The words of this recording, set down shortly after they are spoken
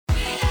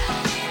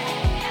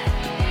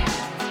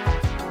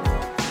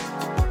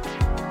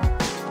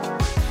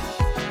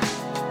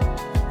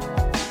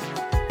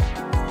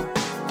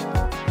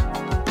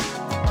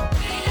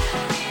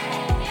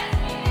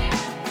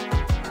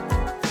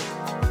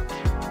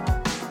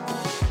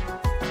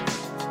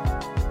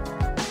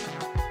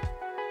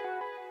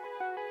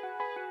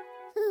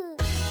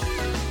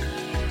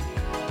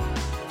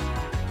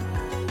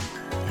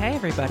Hey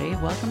everybody,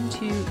 welcome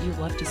to You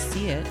Love to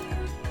See It.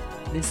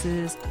 This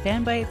is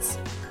Fanbytes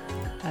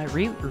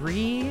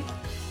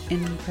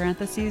in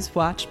parentheses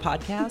watch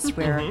podcast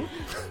where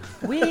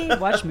we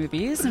watch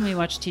movies and we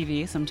watch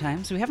TV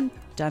sometimes. We haven't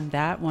done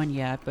that one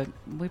yet, but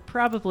we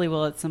probably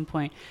will at some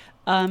point.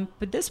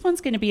 But this one's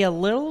going to be a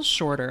little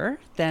shorter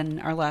than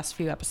our last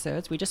few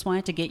episodes. We just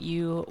wanted to get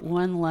you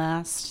one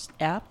last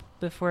ep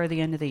before the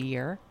end of the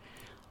year.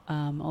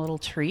 A little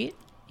treat.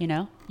 You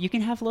know, you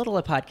can have Little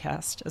a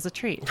podcast as a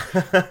treat.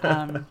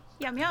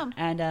 Yum, yum.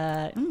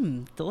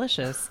 And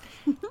delicious.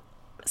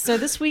 So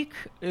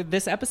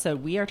this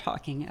episode, we are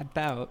talking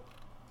about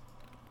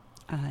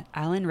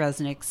Alan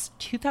Resnick's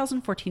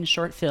 2014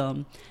 short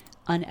film,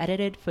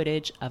 Unedited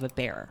Footage of a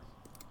Bear.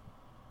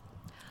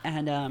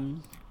 And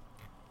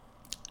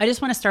I just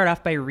want to start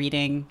off by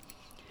reading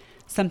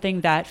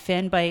something that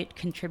Fanbyte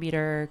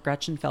contributor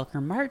Gretchen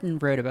Felker Martin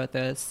wrote about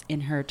this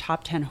in her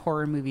top 10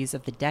 horror movies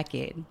of the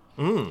decade.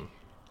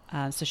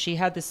 So she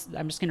had this,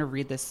 I'm just going to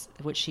read this,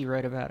 what she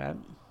wrote about it.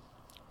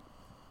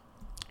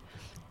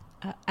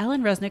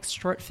 Alan Resnick's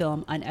short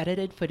film,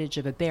 Unedited Footage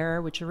of a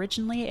Bear, which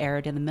originally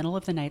aired in the middle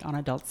of the night on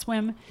Adult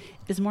Swim,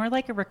 is more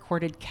like a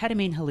recorded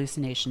ketamine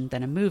hallucination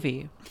than a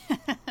movie.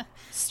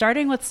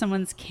 Starting with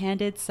someone's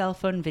candid cell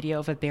phone video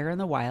of a bear in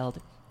the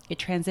wild, it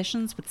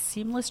transitions with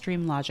seamless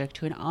dream logic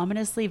to an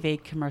ominously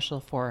vague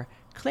commercial for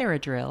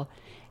Claradrill,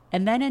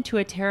 and then into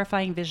a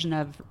terrifying vision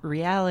of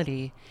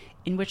reality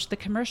in which the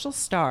commercial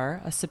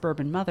star, a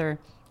suburban mother,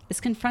 is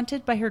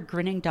confronted by her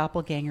grinning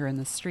doppelganger in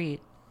the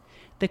street.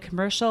 The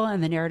commercial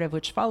and the narrative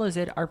which follows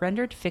it are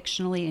rendered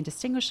fictionally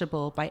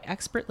indistinguishable by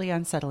expertly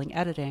unsettling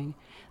editing,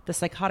 the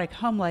psychotic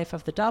home life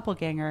of the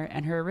doppelganger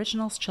and her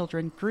original's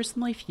children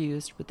gruesomely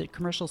fused with the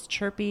commercial's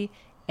chirpy,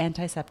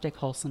 antiseptic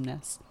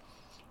wholesomeness.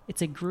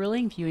 It's a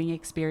grueling viewing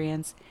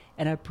experience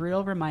and a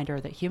brutal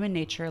reminder that human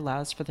nature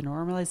allows for the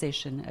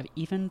normalization of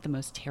even the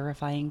most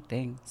terrifying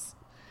things.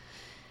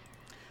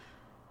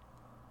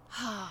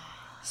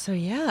 So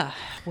yeah,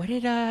 what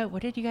did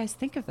you guys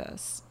think of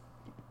this?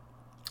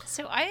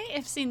 So I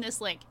have seen this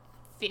like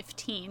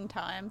 15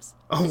 times.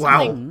 Oh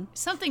wow.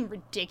 Something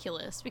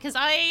ridiculous, because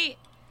I,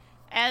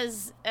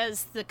 as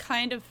the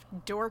kind of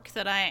dork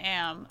that I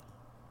am,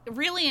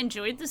 really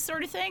enjoyed this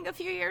sort of thing a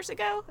few years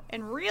ago,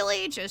 and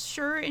really just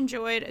sure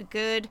enjoyed a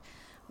good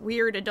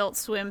weird Adult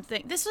Swim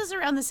thing. This was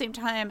around the same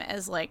time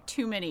as like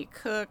Too Many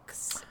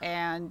Cooks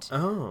and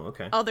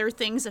other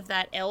things of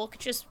that ilk.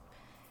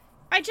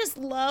 I just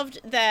loved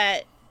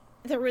that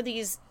there were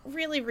these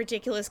really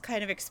ridiculous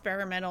kind of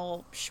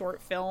experimental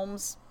short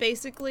films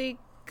basically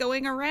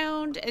going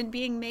around and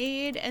being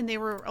made, and they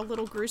were a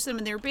little gruesome,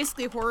 and they were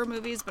basically horror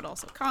movies but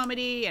also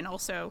comedy, and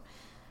also,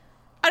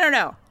 I don't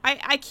know,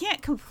 I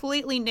can't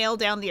completely nail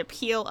down the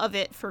appeal of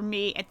it for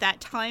me at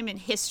that time in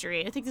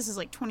history. I think this is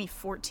like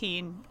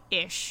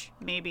 2014-ish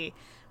maybe,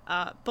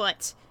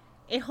 but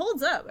it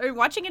holds up. I mean,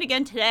 watching it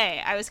again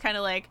today, I was kind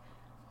of like,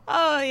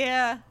 oh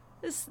yeah,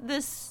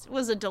 this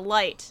was a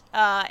delight,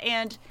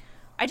 and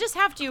I just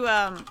have to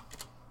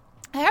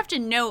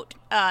note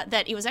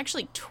that it was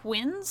actually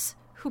twins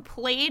who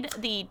played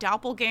the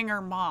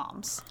doppelganger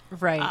moms.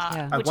 Right.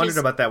 Yeah. I wondered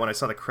about that when I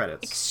saw the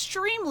credits.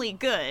 Extremely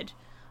good,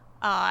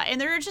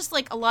 and there are just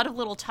like a lot of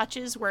little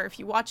touches where if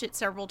you watch it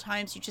several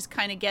times, you just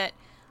kind of get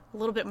a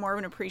little bit more of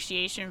an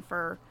appreciation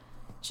for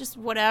just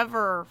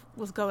whatever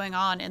was going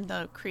on in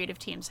the creative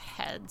team's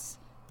heads.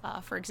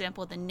 For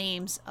example, the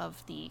names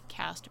of the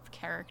cast of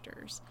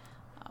characters.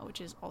 Which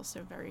is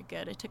also very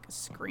good. I took a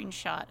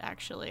screenshot,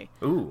 actually,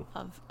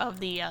 of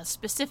the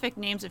specific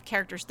names of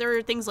characters. There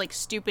are things like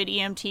Stupid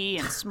EMT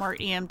and Smart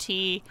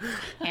EMT,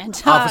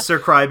 and Officer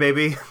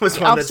Crybaby was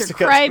one that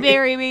stuck out to me.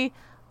 Officer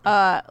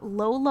Crybaby,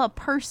 Lola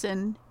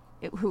Person,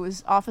 who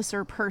is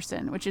Officer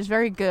Person, which is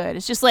very good.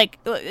 It's just like,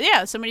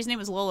 yeah, somebody's name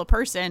is Lola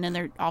Person, and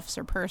they're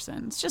Officer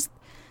Person. It's just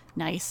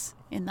nice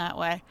in that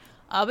way.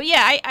 But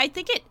yeah, I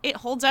think it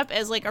holds up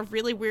as like a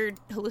really weird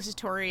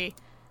hallucinatory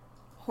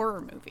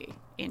horror movie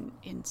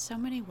in so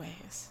many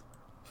ways.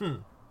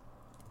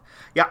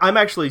 Yeah, I'm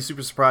actually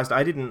super surprised.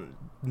 I didn't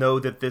know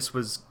that this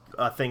was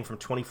a thing from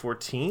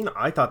 2014.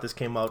 I thought this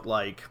came out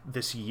like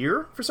this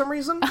year for some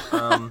reason.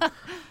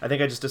 I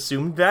think I just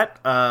assumed that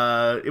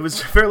it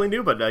was fairly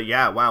new, but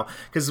yeah, wow.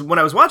 Because when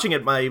I was watching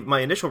it, my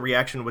initial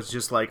reaction was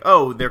just like,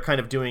 oh, they're kind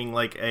of doing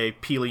like a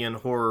Peelian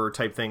horror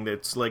type thing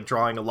that's like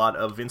drawing a lot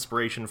of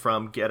inspiration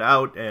from Get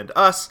Out and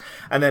Us.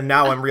 And then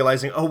now I'm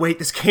realizing, oh wait,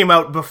 this came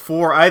out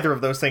before either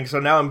of those things. So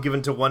now I'm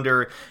given to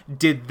wonder,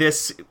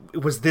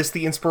 was this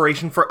the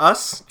inspiration for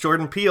Us?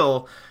 Jordan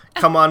Peele,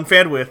 come on,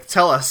 Fanwith,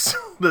 tell us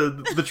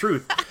the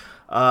truth.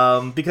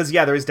 Because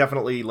yeah, there is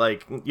definitely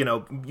like, you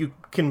know, you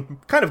can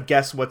kind of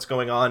guess what's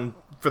going on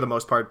for the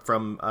most part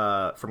from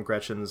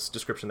Gretchen's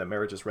description that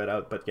Mara just read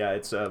out. But yeah,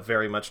 it's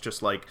very much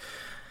just like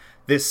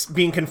this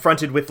being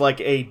confronted with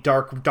like a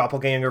dark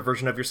doppelganger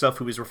version of yourself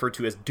who is referred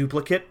to as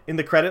Duplicate in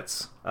the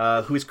credits,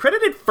 who is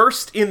credited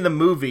first in the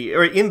movie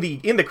or in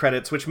the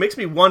credits, which makes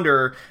me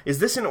wonder, is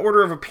this in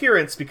order of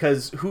appearance?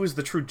 Because who is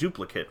the true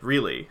Duplicate,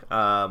 really?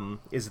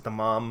 Is it the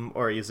mom,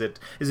 or is it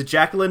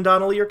Jacqueline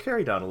Donnelly or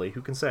Carrie Donnelly?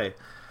 Who can say?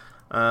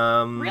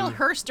 Real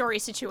her story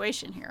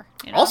situation here.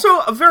 You know? Also,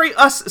 a very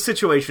us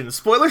situation.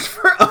 Spoilers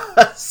for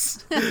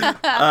us.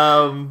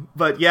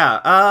 But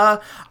yeah,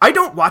 I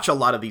don't watch a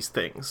lot of these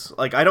things.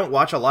 Like, I don't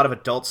watch a lot of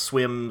Adult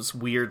Swim's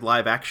weird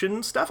live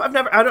action stuff.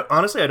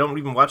 Honestly, I don't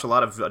even watch a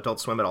lot of Adult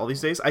Swim at all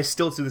these days. I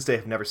still, to this day,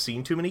 have never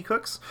seen Too Many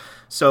Cooks.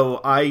 So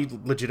I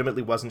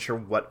legitimately wasn't sure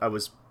what I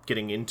was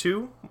getting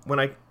into when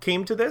I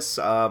came to this.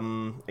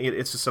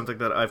 It's just something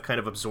that I've kind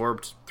of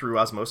absorbed through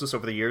osmosis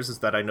over the years, is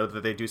that I know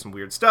that they do some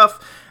weird stuff,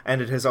 and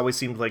it has always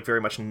seemed like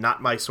very much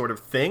not my sort of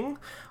thing.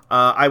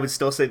 I would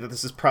still say that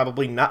this is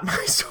probably not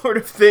my sort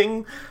of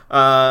thing,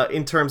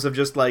 in terms of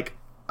just like,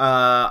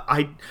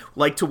 I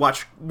like to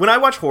watch, when I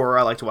watch horror,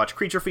 I like to watch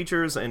creature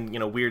features and, you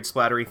know, weird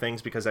splattery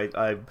things, because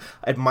I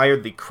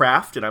admired the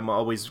craft, and I'm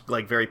always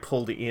like very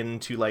pulled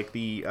into like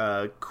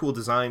the cool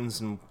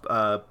designs and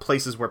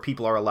places where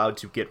people are allowed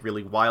to get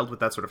really wild with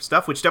that sort of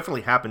stuff, which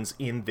definitely happens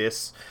in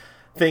this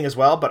thing as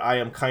well. But I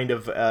am kind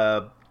of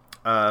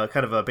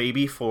a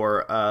baby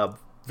for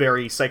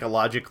very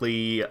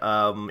psychologically,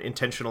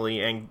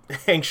 intentionally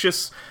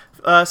anxious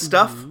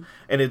stuff,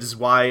 and it is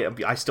why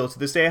I still to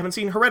this day haven't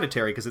seen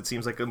Hereditary, because it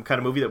seems like a kind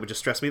of movie that would just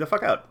stress me the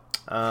fuck out.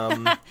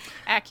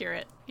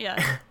 Accurate,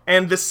 yeah.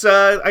 And this,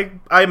 I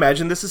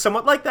imagine this is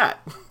somewhat like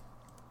that.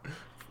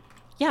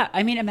 Yeah,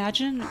 I mean,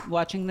 imagine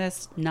watching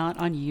this not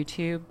on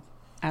YouTube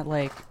at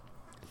like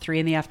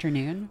 3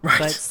 p.m, right,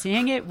 but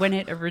seeing it when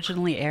it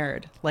originally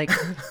aired, like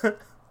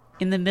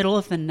in the middle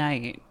of the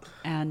night,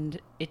 and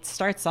it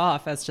starts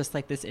off as just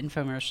like this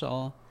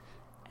infomercial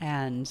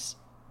and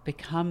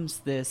becomes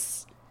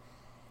this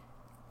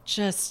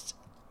just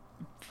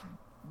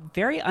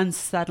very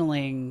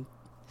unsettling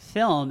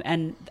film.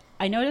 And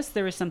I noticed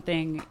there was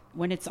something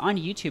when it's on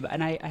YouTube,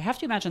 and I have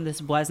to imagine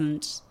this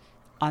wasn't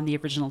on the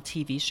original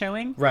TV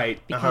showing, right?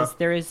 Because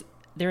there is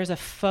a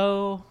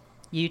faux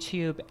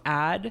YouTube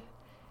ad,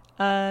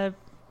 like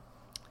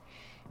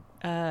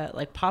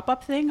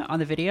pop-up thing on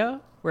the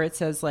video where it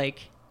says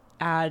like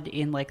ad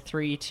in like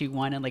 3, 2,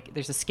 1, and like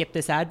there's a skip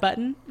this ad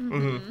button,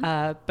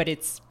 but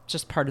it's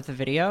just part of the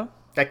video.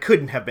 That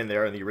couldn't have been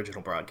there in the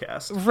original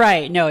broadcast.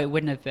 Right. No, it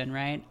wouldn't have been,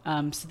 right?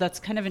 So that's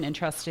kind of an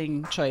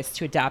interesting choice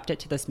to adapt it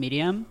to this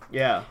medium.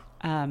 Yeah.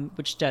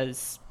 Which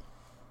does,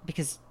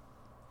 because,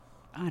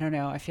 I don't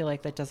know, I feel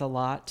like that does a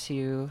lot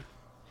to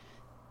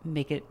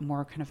make it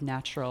more kind of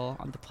natural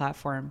on the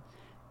platform.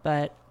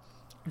 But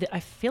I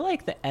feel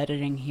like the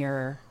editing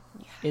here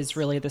is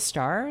really the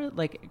star,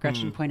 like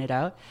Gretchen pointed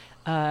out.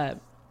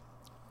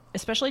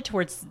 Especially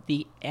towards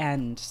the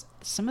end.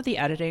 Some of the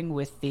editing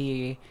with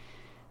the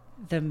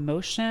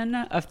motion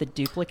of the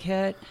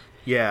duplicate,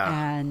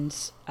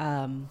 and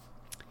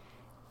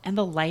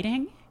the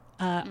lighting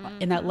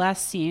in that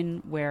last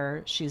scene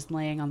where she's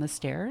laying on the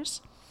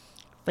stairs.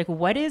 Like,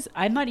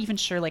 I'm not even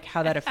sure like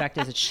how that effect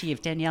is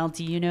achieved. Danielle,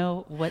 do you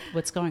know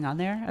what's going on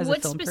there as a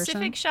film person? What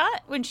specific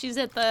shot when she's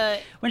at the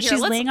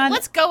laying on?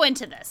 Let's go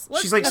into this.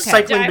 She's like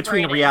cycling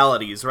between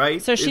realities,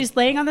 right? So she's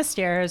laying on the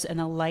stairs, and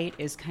the light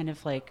is kind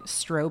of like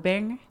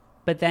strobing,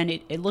 but then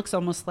it looks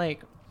almost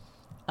like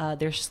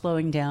they're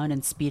slowing down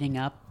and speeding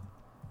up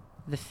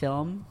the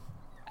film,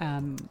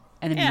 and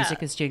the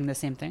music is doing the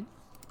same thing.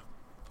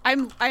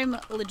 I'm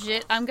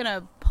legit. I'm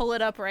gonna pull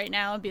it up right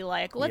now and be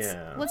like,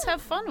 let's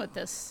have fun with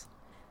this.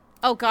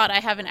 Oh God, I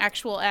have an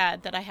actual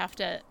ad that I have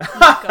to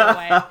make go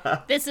away.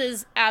 This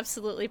is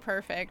absolutely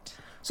perfect.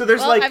 So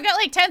there's I've got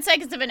like 10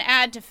 seconds of an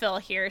ad to fill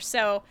here,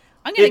 so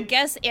I'm gonna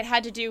guess it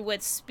had to do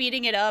with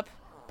speeding it up,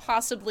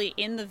 possibly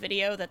in the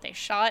video that they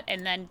shot,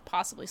 and then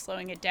possibly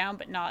slowing it down,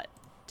 but not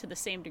to the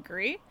same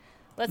degree.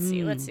 Let's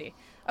see.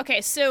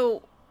 Okay,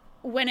 so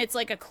when it's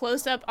like a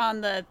close-up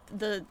on the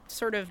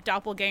sort of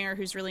doppelganger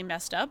who's really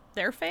messed up,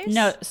 their face?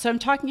 No, so I'm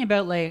talking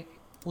about like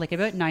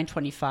about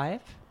 9:25.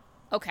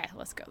 Okay,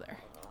 let's go there.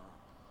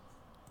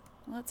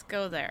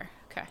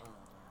 Okay.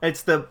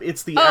 It's the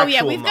oh actual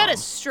yeah, we've got a mom.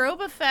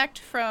 strobe effect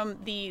from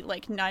the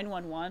like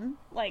 911,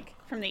 like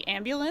from the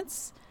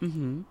ambulance.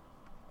 Mm-hmm.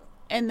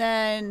 And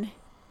then,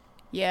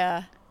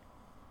 yep.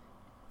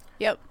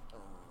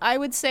 I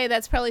would say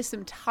that's probably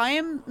some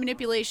time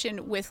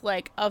manipulation with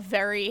like a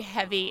very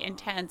heavy,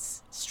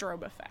 intense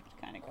strobe effect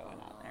kind of going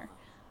on there.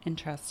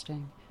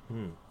 Interesting.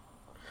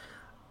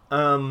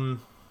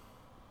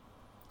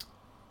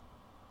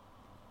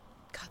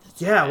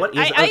 Yeah, what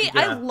is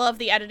I love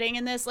the editing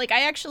in this. Like,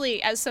 I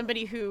actually, as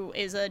somebody who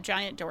is a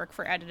giant dork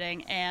for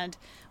editing and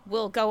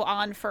will go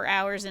on for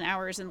hours and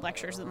hours in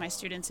lectures with my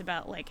students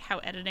about like how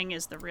editing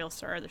is the real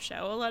star of the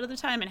show a lot of the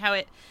time, and how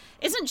it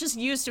isn't just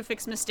used to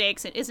fix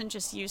mistakes, it isn't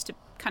just used to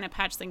kind of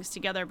patch things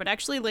together, but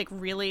actually like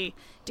really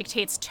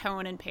dictates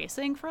tone and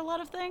pacing for a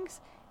lot of things.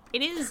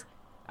 It is.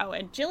 Oh,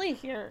 and Jilly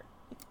here.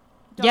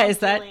 Yeah, is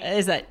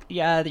that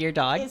your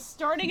dog? Is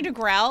starting to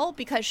growl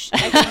because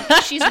I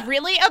think she's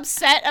really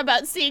upset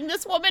about seeing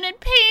this woman in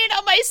pain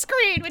on my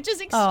screen, which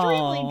is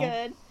extremely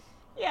good.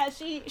 Yeah,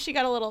 she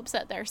got a little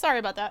upset there. Sorry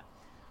about that.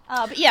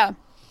 But yeah,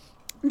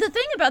 the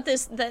thing about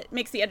this that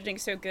makes the editing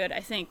so good, I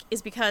think,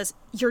 is because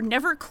you're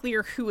never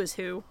clear who is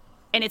who,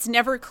 and it's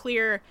never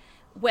clear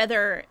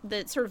whether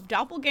the sort of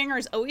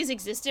doppelgangers always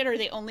existed or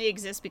they only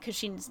exist because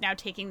she's now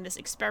taking this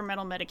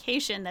experimental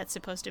medication that's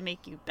supposed to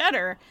make you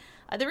better.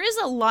 There is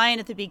a line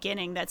at the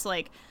beginning that's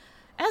like,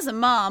 as a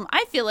mom,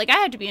 I feel like I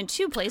have to be in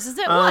two places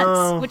at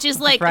once, which is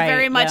like right,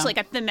 very much yeah. like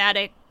a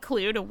thematic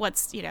clue to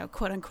what's,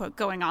 quote unquote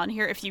going on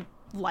here if you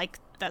like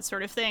that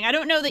sort of thing. I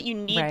don't know that you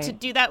need to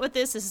do that with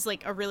this. This is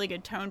like a really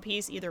good tone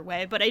piece either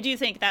way, but I do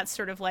think that's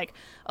sort of like,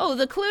 oh,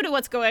 the clue to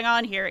what's going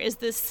on here is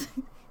this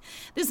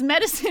this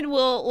medicine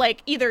will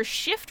like either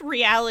shift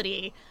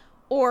reality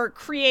or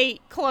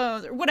create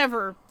clones or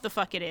whatever the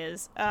fuck it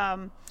is.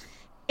 And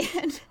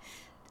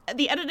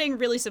the editing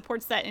really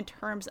supports that in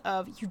terms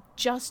of you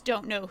just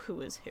don't know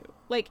who is who.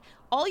 Like,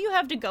 all you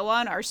have to go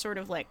on are sort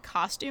of like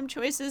costume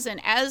choices,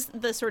 and as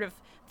the sort of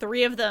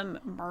three of them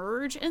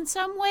merge in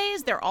some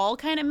ways, they're all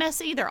kind of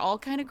messy, they're all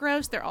kind of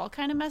gross, they're all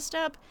kind of messed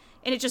up,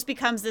 and it just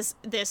becomes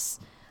this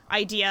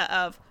idea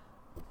of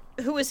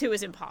who is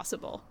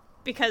impossible,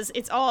 because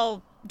it's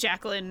all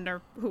Jacqueline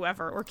or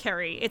whoever, or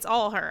Carrie, it's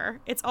all her,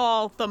 it's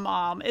all the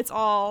mom, it's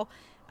all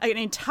an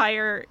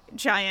entire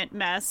giant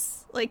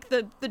mess. Like,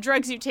 the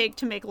drugs you take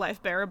to make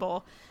life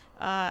bearable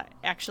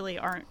actually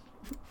aren't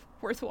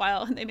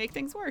worthwhile, and they make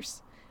things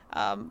worse.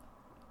 Or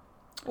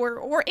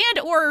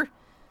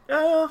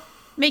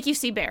make you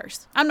see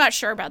bears. I'm not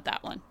sure about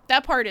that one.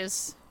 That part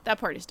is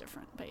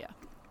different, but yeah.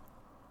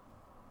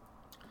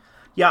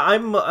 Yeah,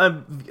 I'm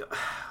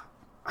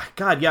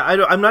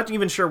not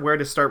even sure where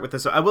to start with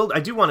this. I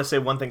do want to say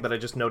one thing that I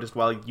just noticed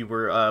while you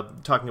were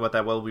talking about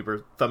that, while we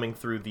were thumbing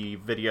through the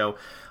video.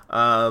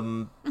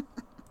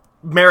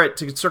 Merritt,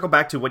 to circle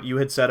back to what you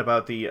had said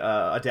about the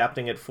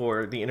adapting it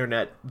for the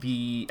internet,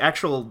 the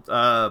actual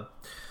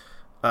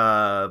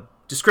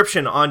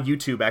description on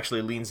YouTube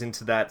actually leans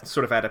into that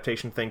sort of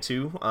adaptation thing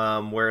too,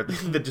 where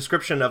the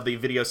description of the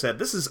video said,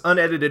 "This is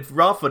unedited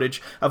raw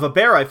footage of a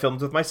bear I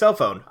filmed with my cell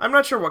phone. I'm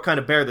not sure what kind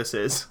of bear this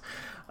is."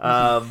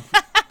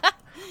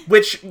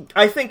 Which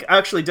I think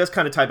actually does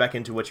kind of tie back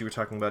into what you were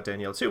talking about,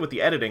 Danielle, too, with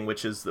the editing,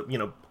 which is,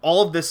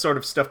 all of this sort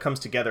of stuff comes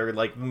together.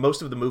 Like,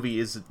 most of the movie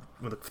is,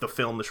 the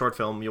film, the short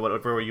film,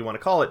 whatever you want to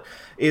call it,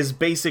 is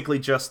basically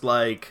just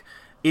like,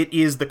 it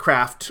is the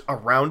craft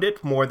around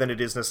it more than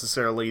it is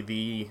necessarily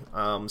the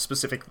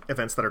specific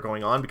events that are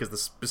going on, because the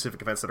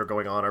specific events that are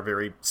going on are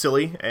very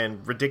silly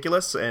and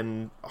ridiculous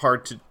and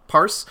hard to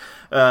parse,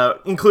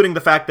 including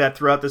the fact that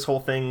throughout this whole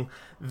thing,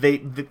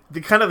 the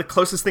kind of the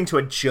closest thing to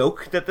a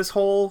joke that this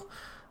whole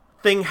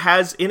thing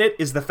has in it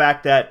is the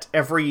fact that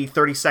every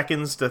 30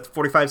 seconds to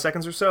 45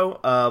 seconds or so,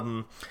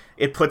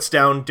 it puts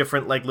down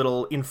different, like,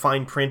 little in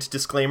fine print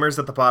disclaimers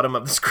at the bottom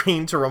of the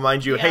screen to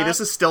remind you, hey, this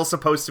is still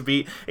supposed to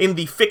be, in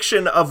the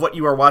fiction of what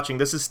you are watching,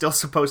 this is still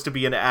supposed to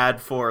be an ad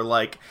for,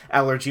 like,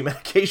 allergy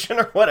medication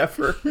or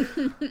whatever.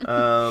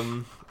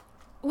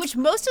 Which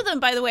most of them,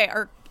 by the way,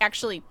 are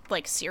actually,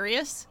 like,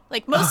 serious.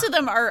 Like, most of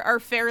them are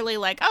fairly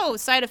like, oh,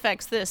 side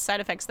effects this, side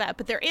effects that.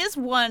 But there is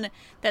one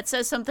that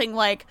says something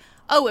like,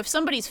 oh, if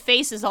somebody's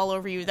face is all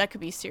over you, that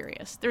could be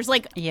serious. There's,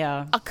 like,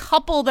 a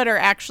couple that are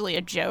actually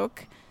a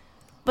joke.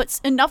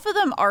 But enough of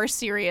them are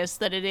serious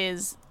that it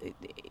is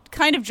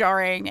kind of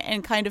jarring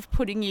and kind of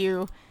putting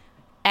you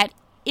at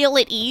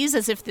ease,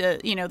 as if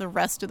the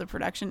rest of the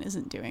production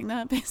isn't doing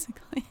that,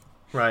 basically.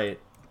 Right.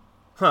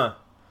 Huh.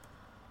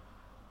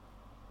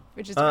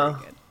 Which is very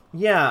good.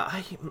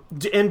 Yeah,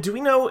 and do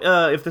we know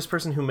if this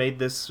person who made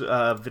this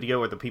video,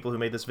 or the people who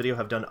made this video,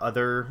 have done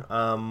other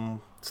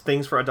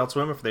things for Adult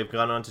Swim, if they've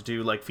gone on to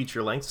do, like,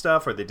 feature-length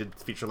stuff, or they did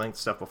feature-length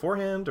stuff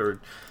beforehand,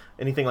 or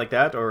anything like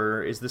that,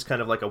 or is this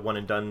kind of like a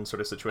one-and-done sort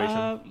of situation?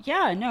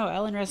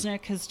 Alan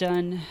Resnick has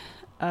done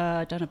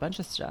a bunch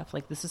of stuff.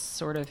 Like, this is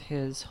sort of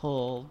his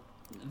whole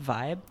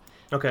vibe.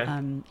 Okay.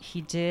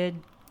 He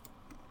did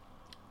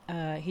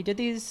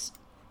this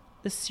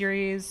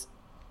series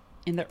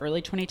in the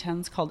early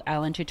 2010s called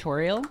Alan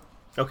Tutorial.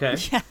 Okay.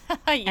 Yes.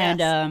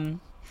 And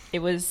it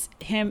was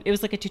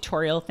like a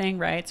tutorial thing,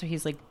 right? So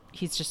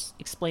he's just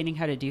explaining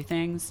how to do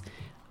things.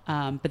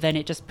 But then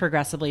it just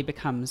progressively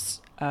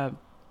becomes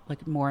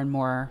like more and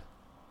more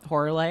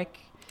horror-like.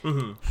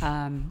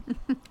 Mm-hmm.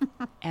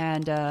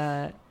 And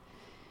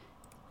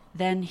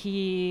then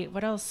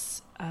what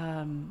else?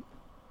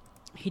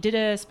 He did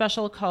a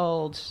special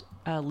called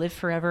Live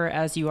Forever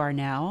As You Are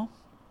Now,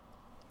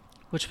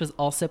 which was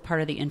also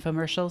part of the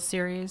infomercial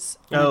series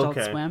on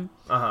Adult Swim.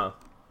 Uh-huh.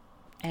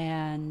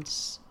 And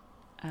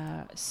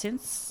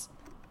since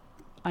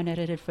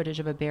unedited footage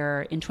of a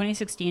bear, in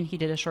 2016, he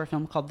did a short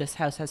film called This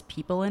House Has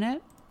People in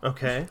It.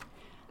 Okay.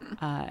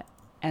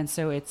 And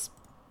so it's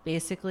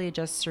basically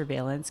just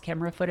surveillance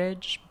camera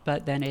footage,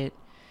 but then it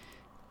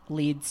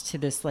leads to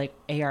this, like,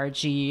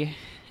 ARG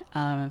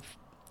on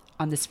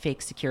this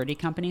fake security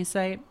company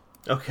site.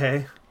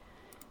 Okay.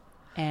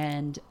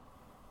 And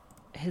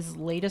his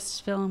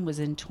latest film was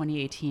in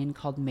 2018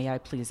 called May I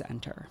Please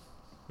Enter.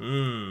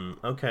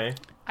 Okay.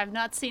 I've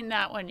not seen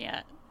that one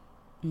yet.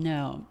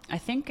 No, I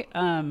think,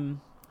 no,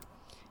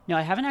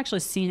 I haven't actually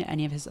seen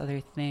any of his other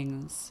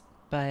things,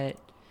 but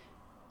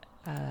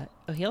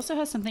he also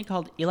has something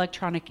called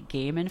Electronic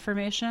Game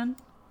Information.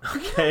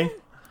 Okay.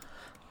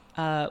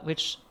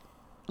 which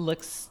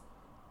looks...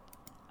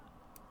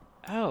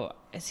 Oh,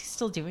 is he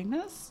still doing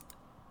this?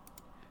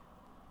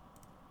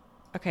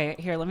 Okay,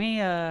 here, let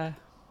me...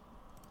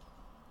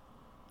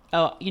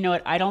 Oh, you know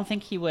what? I don't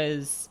think he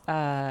was...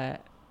 I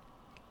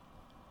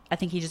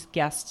think he just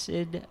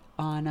guested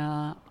on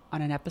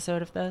an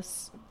episode of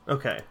this.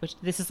 Okay. Which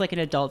this is like an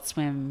Adult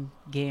Swim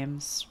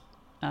Games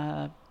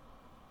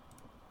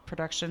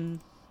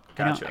production.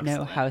 Gotcha. I don't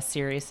know how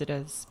serious it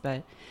is,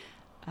 but...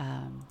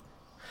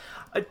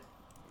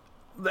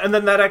 And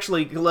then that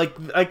actually, like,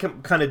 I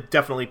can kind of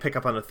definitely pick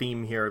up on a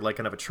theme here, like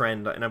kind of a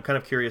trend, and I'm kind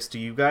of curious, do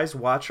you guys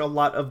watch a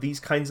lot of these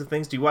kinds of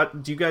things? Do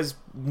you guys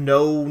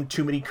know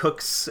Too Many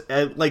Cooks,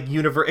 like,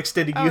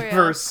 extended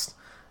universe?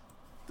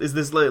 Yeah. Is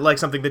this, like,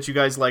 something that you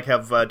guys, like,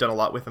 have done a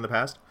lot with in the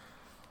past?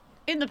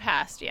 In the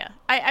past, yeah.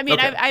 I mean,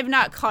 okay. I've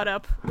not caught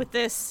up with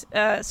this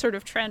sort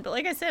of trend, but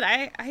like I said,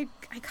 I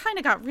kind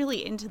of got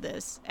really into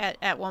this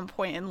at one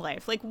point in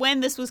life. Like,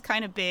 when this was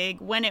kind of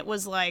big, when it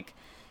was, like...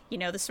 You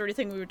know, the sort of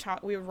thing we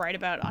would write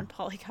about on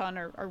Polygon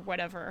or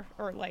whatever,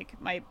 or like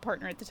my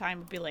partner at the time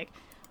would be like,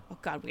 oh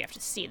God, we have to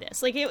see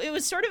this. Like it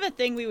was sort of a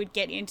thing we would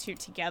get into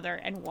together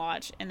and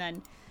watch and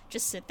then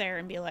just sit there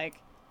and be like,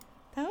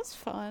 that was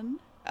fun.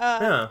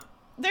 Yeah.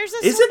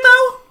 Is it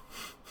though?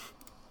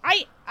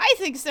 I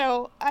think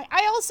so.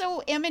 I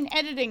also am an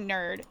editing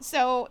nerd.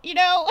 So, you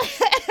know,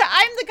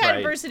 I'm the kind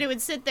of person who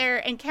would sit there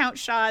and count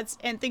shots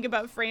and think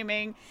about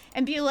framing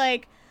and be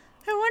like,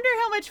 I wonder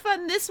how much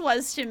fun this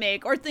was to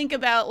make, or think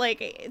about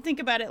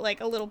it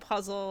like a little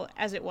puzzle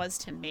as it was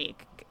to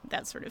make,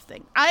 that sort of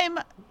thing. I'm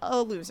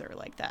a loser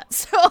like that.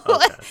 So,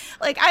 okay.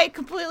 like, I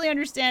completely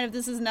understand if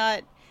this is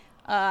not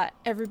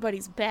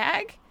everybody's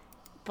bag,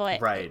 but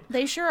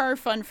they sure are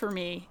fun for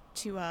me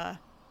to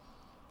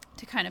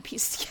kind of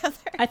piece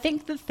together. I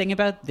think the thing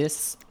about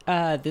this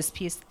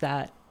piece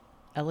that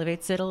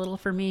elevates it a little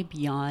for me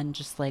beyond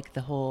just like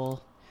the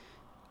whole...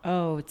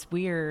 oh, it's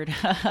weird,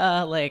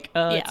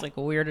 it's like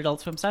weird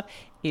Adult Swim stuff,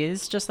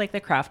 is just like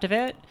the craft of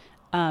it,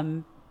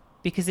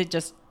 because it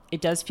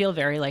does feel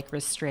very like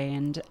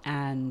restrained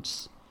and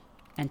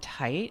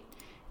tight.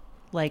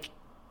 Like,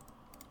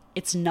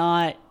 it's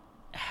not,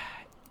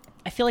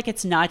 I feel like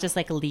it's not just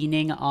like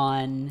leaning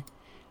on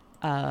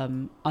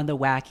the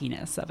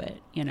wackiness of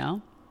it, you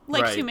know?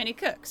 Like Too Many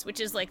Cooks,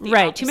 which is like the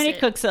opposite. Too Many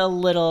Cooks a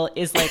little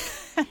is like,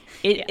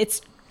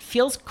 it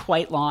feels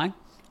quite long.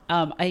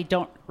 I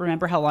don't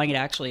remember how long it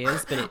actually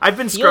is, but I've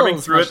been scrubbing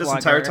through it this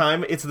entire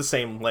time. It's the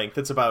same length.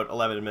 It's about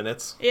 11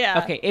 minutes. Yeah.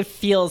 Okay, it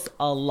feels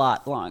a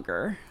lot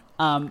longer,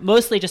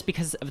 mostly just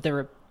because of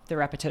the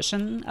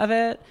repetition of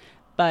it.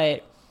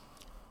 But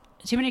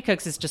Too Many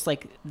Cooks is just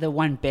like the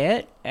one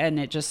bit, and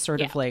it just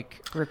sort of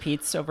like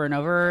repeats over and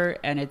over.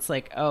 And it's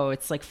like, oh,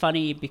 it's like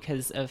funny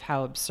because of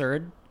how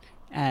absurd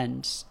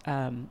and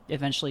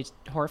eventually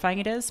horrifying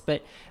it is,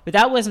 but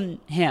that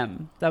wasn't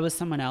him, that was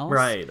someone else,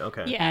 right?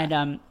 Okay. Yeah.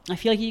 And I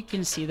feel like you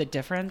can see the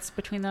difference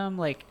between them.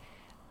 Like,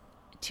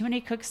 Too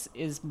Many Cooks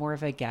is more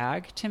of a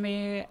gag to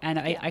me, and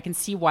I can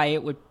see why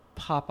it would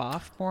pop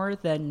off more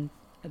than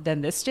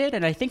this did,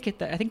 and I think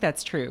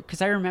that's true,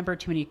 because I remember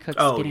Too Many Cooks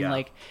getting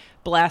like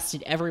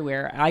blasted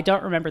everywhere. I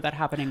don't remember that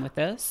happening with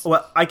this.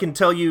 Well, I can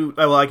tell you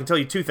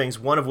two things.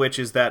 One of which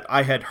is that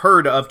I had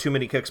heard of Too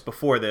Many Cooks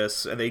before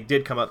this, and they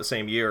did come out the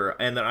same year,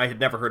 and then I had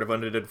never heard of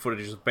Unedited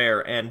Footage of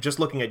Bear. And just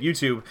looking at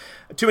YouTube,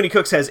 Too Many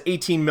Cooks has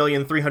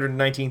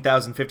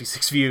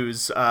 18,319,056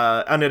 views.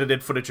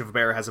 Unedited Footage of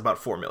Bear has about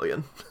 4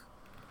 million.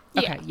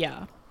 Okay,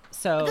 yeah.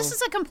 So this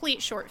is a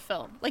complete short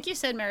film, like you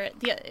said, Merritt.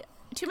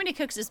 Too Many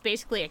Cooks is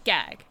basically a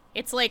gag.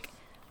 It's like,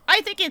 I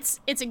think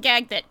it's a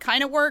gag that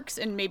kind of works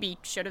and maybe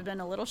should have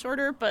been a little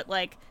shorter, but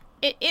like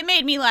it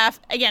made me laugh.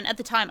 Again, at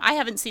the time, I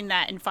haven't seen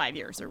that in 5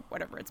 years or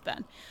whatever it's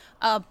been.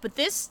 But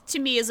this to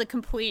me is a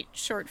complete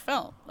short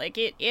film. Like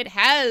it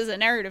has a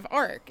narrative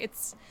arc.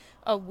 It's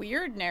a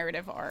weird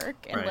narrative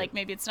arc, and like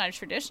maybe it's not a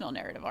traditional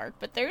narrative arc,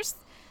 but there's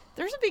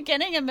a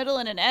beginning, a middle,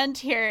 and an end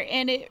here,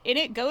 and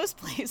it goes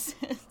places.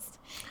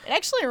 It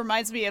actually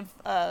reminds me of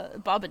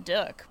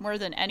Babadook more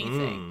than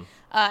anything.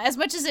 As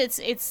much as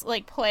it's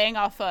like playing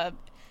off a,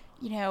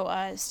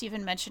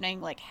 Stephen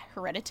mentioning like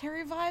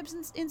Hereditary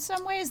vibes in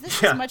some ways.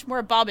 This is much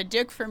more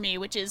Babadook for me,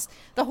 which is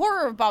the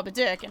horror of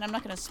Babadook, and I'm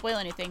not going to spoil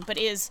anything, but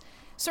is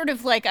sort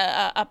of like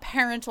a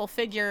parental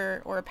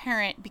figure or a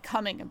parent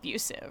becoming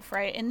abusive,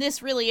 right? And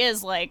this really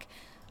is like,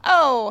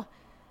 oh,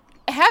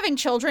 having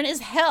children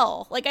is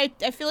hell. Like, I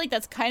feel like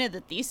that's kind of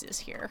the thesis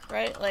here,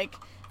 right? Like,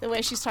 the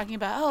way she's talking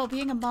about, oh,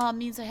 being a mom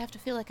means I have to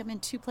feel like I'm in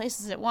two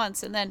places at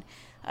once, and then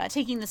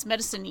taking this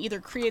medicine either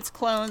creates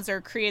clones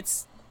or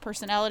creates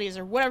personalities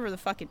or whatever the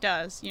fuck it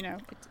does, it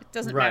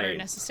doesn't matter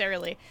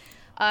necessarily.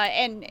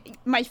 And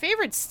my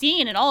favorite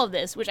scene in all of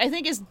this, which I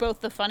think is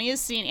both the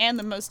funniest scene and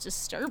the most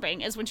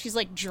disturbing, is when she's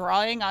like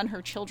drawing on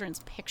her children's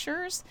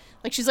pictures.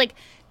 Like, she's like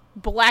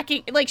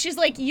she's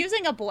like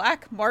using a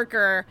black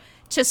marker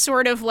to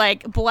sort of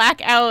like black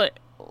out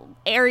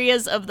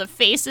areas of the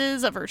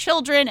faces of her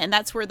children, and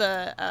that's where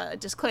the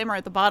disclaimer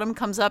at the bottom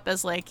comes up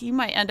as like, you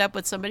might end up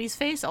with somebody's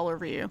face all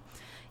over you.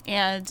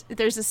 And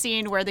there's a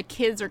scene where the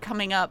kids are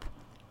coming up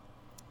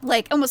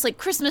like almost like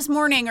Christmas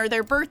morning or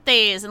their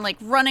birthdays and like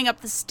running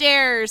up the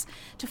stairs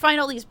to find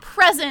all these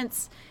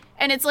presents.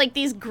 And it's like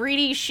these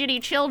greedy,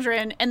 shitty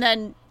children. And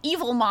then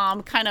evil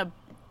mom kind of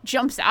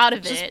jumps out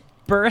of it.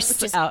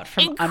 Bursts out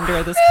from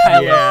under this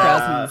pile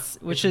of presents,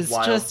 which is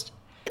wild. just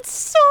it's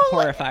so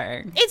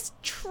horrifying. It's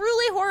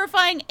truly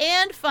horrifying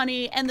and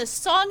funny. And the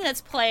song that's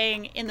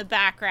playing in the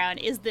background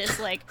is this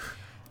like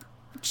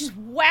just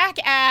whack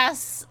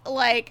ass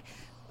like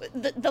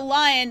the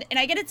line, and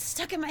I get it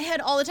stuck in my head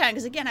all the time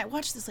because again I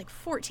watched this like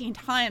 14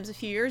 times a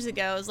few years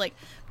ago. It was like,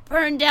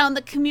 burn down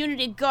the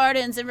community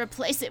gardens and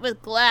replace it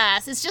with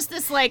glass. It's just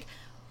this like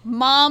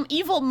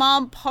evil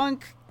mom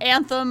punk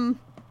anthem.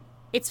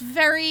 It's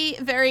very,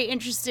 very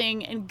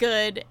interesting and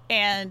good,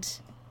 and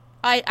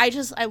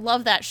I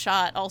love that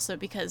shot also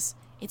because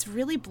it's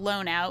really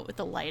blown out with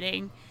the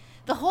lighting.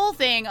 The whole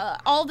thing,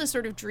 all the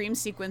sort of dream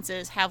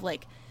sequences have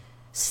like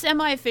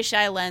semi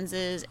fisheye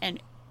lenses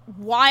and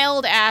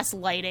wild ass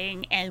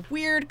lighting and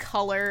weird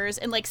colors,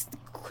 and like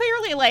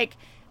clearly like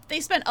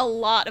they spent a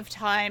lot of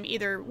time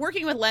either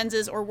working with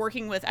lenses or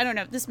working with, I don't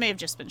know, this may have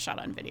just been shot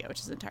on video, which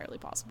is entirely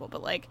possible,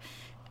 but like,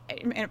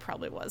 and it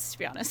probably was, to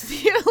be honest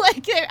with you.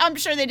 Like, I'm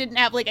sure they didn't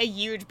have like a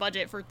huge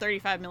budget for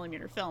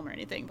 35mm film or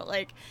anything, but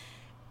like,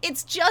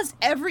 it's just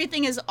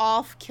everything is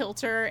off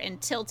kilter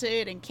and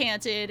tilted and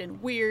canted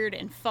and weird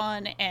and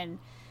fun. And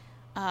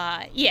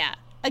yeah,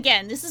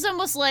 again, this is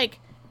almost like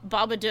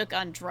Babadook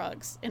on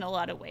drugs in a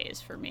lot of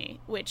ways for me,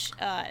 which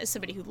as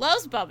somebody who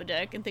loves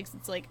Babadook and thinks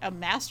it's like a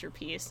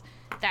masterpiece,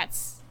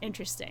 that's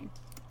interesting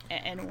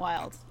and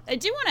wild. I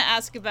do want to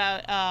ask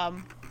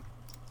about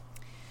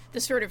the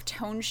sort of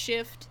tone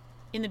shift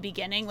in the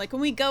beginning, like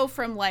when we go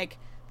from like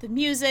the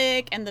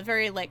music and the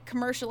very like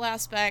commercial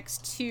aspects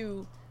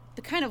to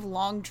the kind of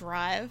long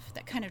drive,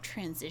 that kind of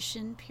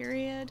transition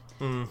period.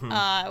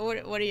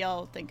 Mm-hmm. What do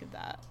y'all think of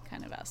that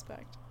kind of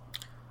aspect?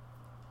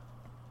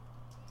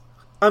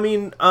 I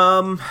mean,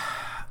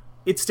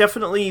 it's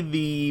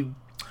definitely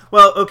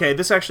well, okay,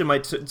 this actually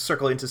might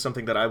circle into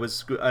something that I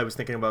was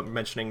thinking about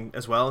mentioning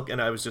as well, and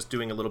I was just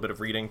doing a little bit of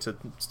reading to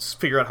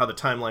figure out how the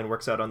timeline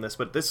works out on this,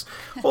 but this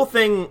whole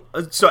thing,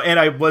 and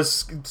I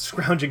was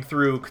scrounging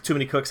through Too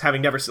Many Cooks,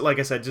 having never, like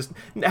I said, just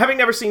having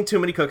never seen Too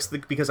Many Cooks,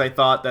 because I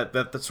thought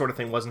that sort of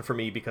thing wasn't for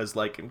me, because,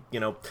 like, you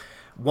know,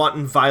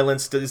 wanton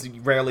violence is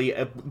rarely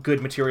a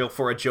good material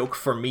for a joke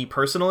for me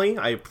personally.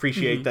 I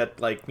appreciate that,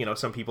 like, you know,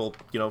 some people,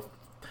 you know,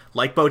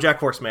 like BoJack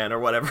Horseman or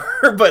whatever,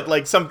 but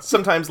like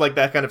sometimes like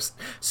that kind of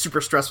super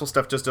stressful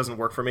stuff just doesn't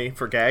work for me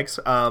for gags.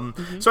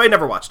 So I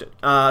never watched it.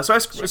 So I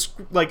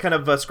like kind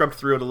of scrubbed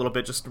through it a little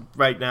bit just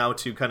right now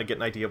to kind of get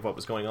an idea of what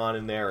was going on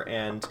in there,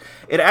 and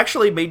it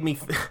actually made me,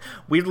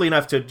 weirdly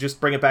enough, to just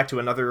bring it back to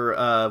another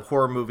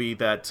horror movie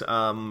that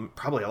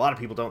probably a lot of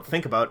people don't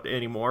think about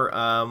anymore,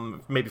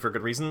 maybe for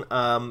good reason,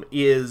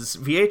 is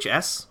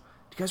VHS.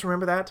 Do you guys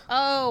remember that?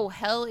 Oh,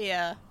 hell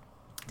yeah.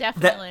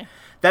 Definitely.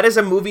 That is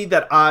a movie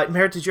that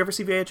Merritt, did you ever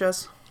see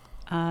VHS?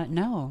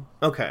 No.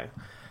 Okay.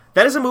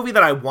 That is a movie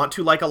that I want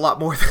to like a lot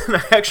more than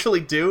I actually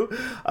do.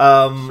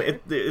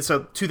 It's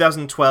a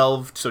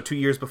 2012, so 2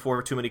 years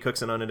before Too Many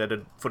Cooks and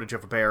Unedited Footage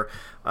of a Bear.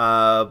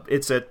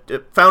 It's a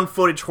found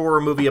footage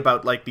horror movie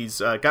about like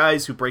these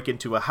guys who break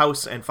into a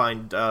house and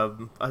find a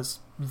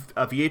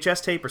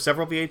VHS tape or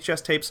several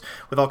VHS tapes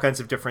with all kinds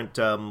of different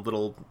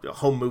little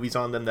home movies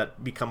on them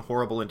that become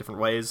horrible in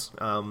different ways.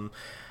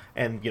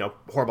 And, you know,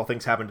 horrible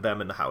things happen to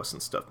them in the house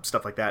and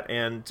stuff like that.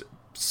 And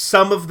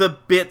some of the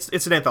bits,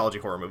 it's an anthology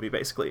horror movie,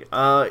 basically.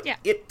 Yeah.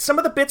 Some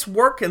of the bits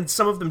work and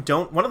some of them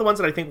don't. One of the ones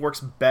that I think works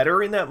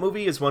better in that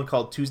movie is one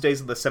called Tuesdays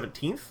of the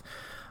 17th,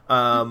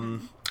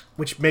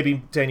 which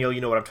maybe, Danielle,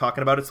 you know what I'm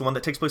talking about. It's the one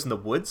that takes place in the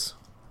woods.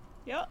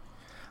 Yeah.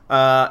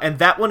 And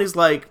that one is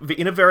like,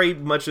 in a very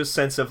much a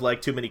sense of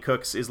like Too Many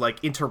Cooks, is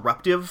like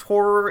interruptive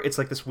horror. It's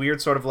like this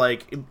weird sort of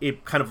like,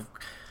 it kind of,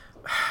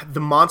 the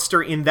monster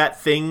in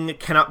that thing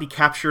cannot be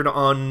captured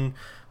on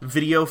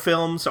video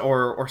films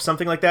or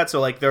something like that.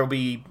 So like there'll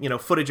be, you know,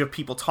 footage of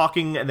people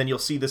talking, and then you'll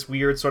see this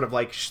weird sort of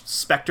like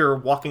specter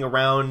walking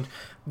around,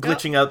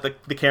 glitching out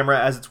the camera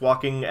as it's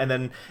walking, and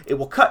then it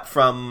will cut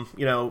from,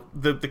 you know,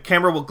 the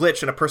camera will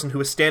glitch and a person who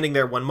was standing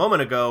there 1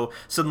 moment ago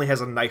suddenly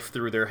has a knife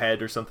through their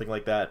head or something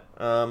like that,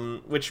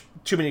 which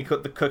Too Many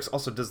the Cooks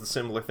also does the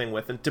similar thing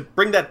with. And to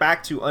bring that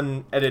back to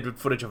unedited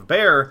footage of a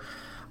bear,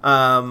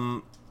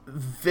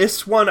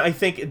 this one, I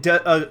think,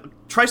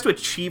 tries to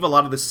achieve a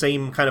lot of the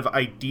same kind of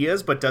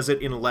ideas, but does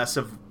it in less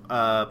of,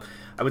 I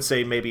would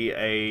say, maybe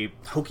a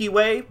hokey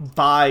way,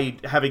 by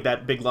having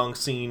that big, long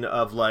scene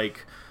of,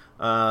 like,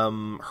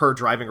 her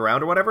driving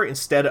around or whatever,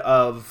 instead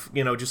of,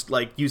 you know, just,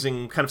 like,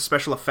 using kind of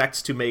special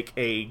effects to make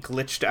a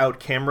glitched-out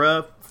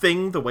camera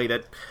thing, the way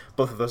that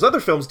both of those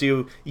other films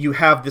do. You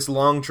have this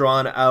long,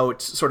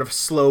 drawn-out, sort of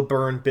slow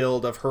burn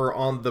build of her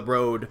on the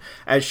road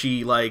as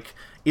she, like,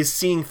 is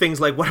seeing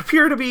things like what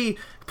appear to be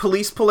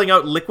police pulling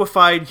out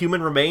liquefied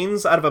human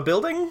remains out of a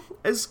building,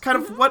 is kind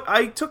of what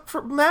I took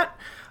from that.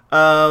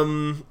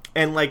 And,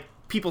 like,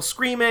 people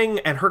screaming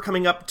and her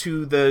coming up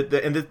to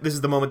this is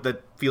the moment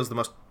that feels the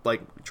most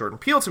like Jordan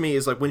Peele to me,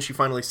 is like when she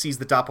finally sees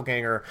the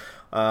doppelganger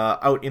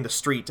out in the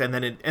street, and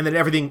then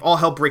everything, all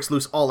hell breaks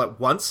loose all at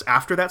once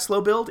after that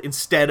slow build,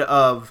 instead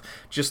of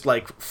just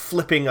like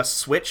flipping a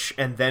switch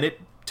and then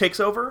it takes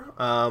over.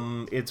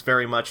 It's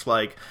very much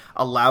like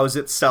allows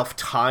itself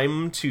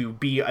time to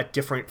be a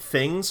different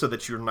thing so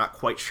that you're not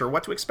quite sure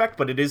what to expect,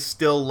 but it is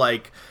still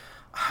like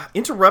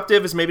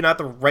interruptive is maybe not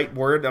the right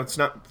word. It's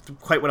not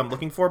quite what I'm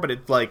looking for, but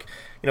it like,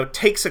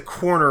 takes a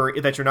corner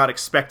that you're not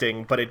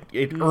expecting, but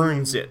it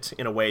earns it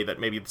in a way that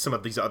maybe some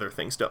of these other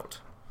things don't.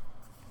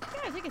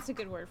 Yeah, I think it's a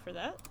good word for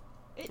that.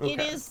 It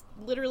is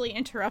literally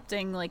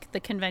interrupting like the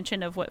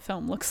convention of what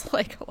film looks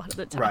like a lot of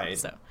the time. Right.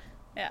 So,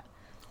 yeah.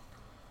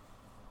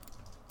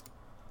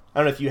 I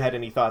don't know if you had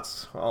any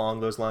thoughts along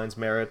those lines,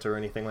 Merritt, or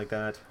anything like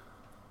that.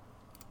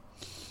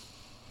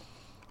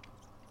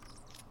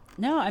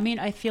 No, I mean,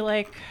 I feel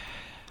like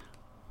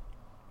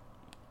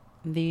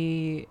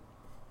the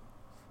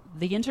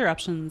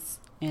interruptions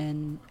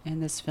in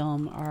this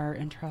film are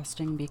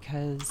interesting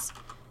because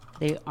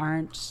it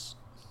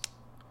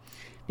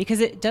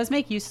does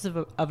make use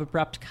of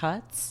abrupt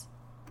cuts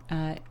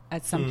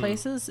at some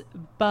places,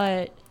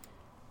 but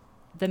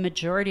the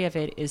majority of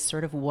it is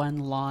sort of one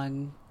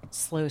long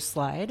slow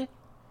slide.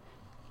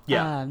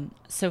 Yeah.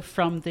 So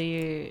from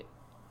the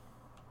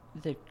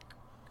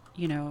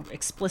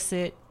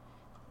explicit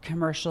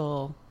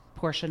commercial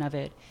portion of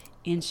it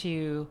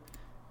into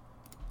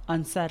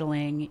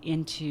unsettling,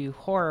 into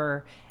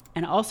horror,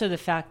 and also the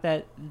fact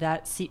that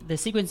the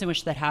sequence in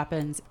which that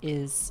happens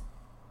is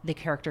the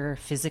character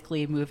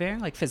physically moving,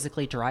 like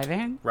physically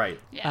driving, right,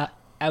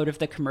 out of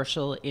the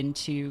commercial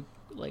into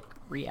like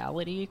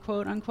reality,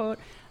 quote unquote.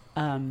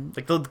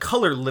 Like the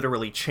color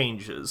literally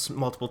changes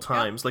multiple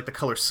times, like the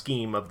color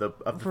scheme of the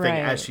thing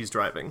as she's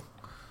driving.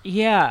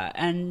 Yeah,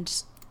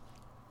 and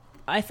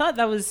I thought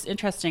that was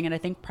interesting, and I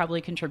think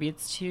probably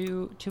contributes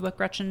to what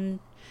Gretchen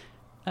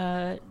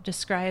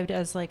described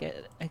as like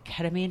a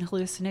ketamine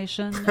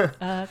hallucination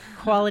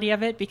quality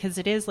of it, because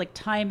it is like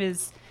time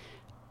is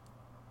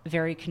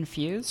very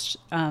confused,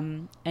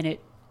 and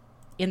it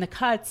in the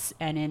cuts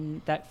and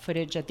in that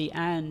footage at the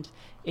end,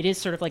 it is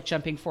sort of like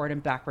jumping forward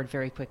and backward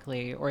very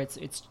quickly, or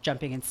it's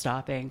jumping and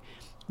stopping,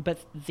 but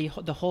the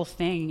whole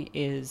thing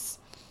is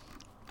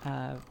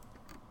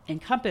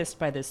encompassed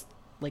by this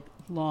like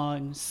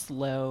long,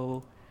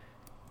 slow,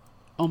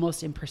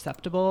 almost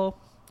imperceptible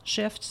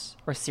shifts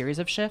or series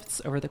of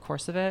shifts over the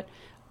course of it,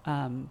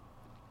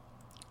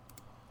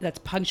 that's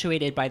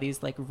punctuated by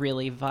these like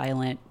really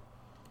violent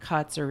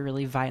cuts or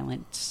really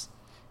violent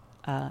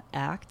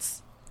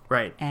acts.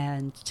 Right.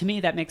 And to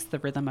me, that makes the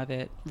rhythm of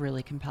it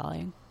really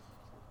compelling.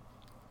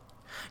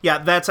 Yeah,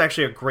 that's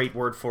actually a great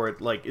word for it,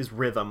 like, is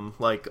rhythm.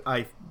 Like,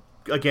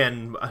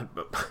 again,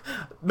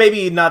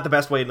 maybe not the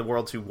best way in the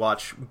world to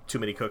watch Too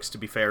Many Cooks, to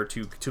be fair,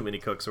 to Too Many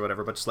Cooks or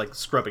whatever, but just like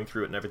scrubbing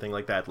through it and everything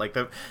like that. Like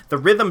the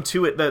rhythm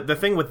to it, the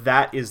thing with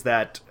that is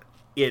that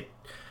it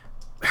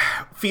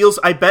feels,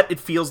 I bet it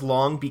feels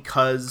long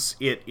because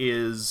it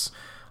is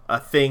a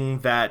thing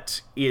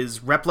that is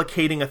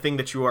replicating a thing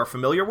that you are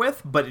familiar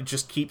with, but it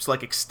just keeps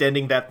like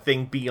extending that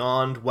thing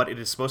beyond what it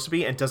is supposed to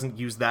be and doesn't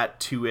use that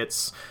to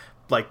its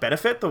like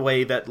benefit the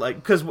way that, like,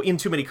 because in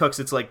Too Many Cooks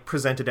it's like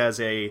presented as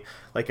a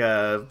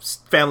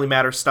Family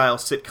Matters style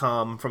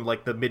sitcom from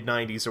like the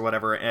mid-90s or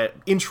whatever,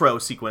 intro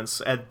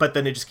sequence, but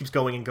then it just keeps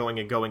going and going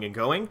and going and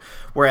going,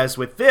 whereas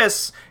with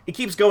this it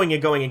keeps going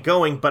and going and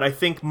going, but I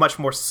think much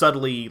more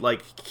subtly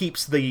like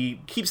keeps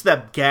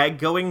that gag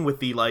going with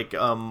the like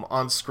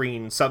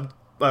on-screen side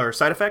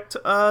effect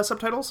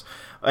subtitles,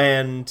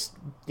 and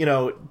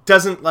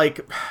doesn't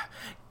like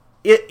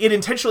It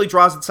intentionally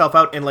draws itself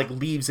out and like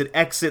it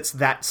exits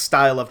that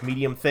style of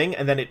medium thing,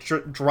 and then it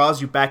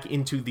draws you back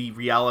into the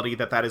reality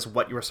that is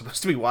what you're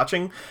supposed to be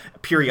watching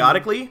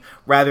periodically,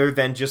 rather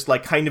than just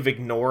like kind of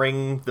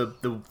ignoring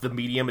the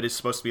medium it is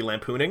supposed to be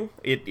lampooning.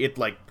 It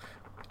like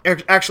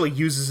actually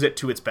uses it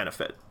to its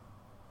benefit.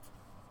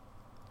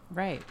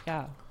 Right.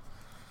 Yeah.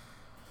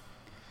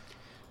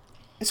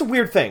 It's a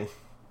weird thing.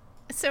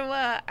 So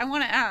I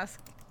want to ask,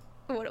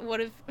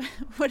 what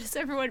does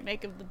everyone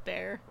make of the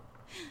bear?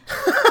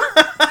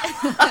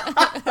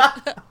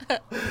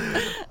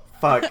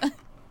 Fuck.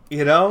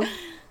 It's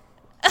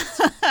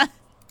a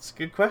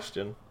good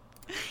question.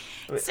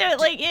 So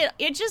like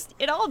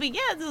it all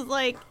begins as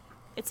like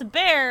it's a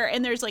bear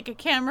and there's like a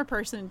camera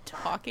person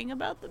talking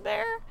about the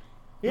bear.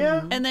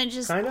 Yeah. And then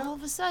just kinda. all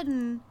of a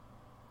sudden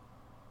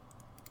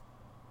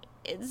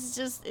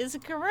it's a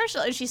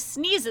commercial and she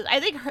sneezes. I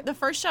think the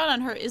first shot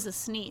on her is a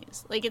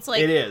sneeze. Like it's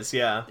like it is,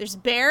 yeah. There's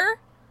bear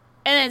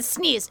and then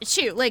sneeze,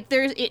 shoot, like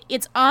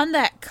it's on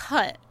that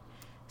cut.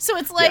 So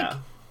it's like,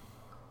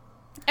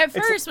 at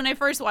first, when I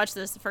first watched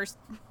this the first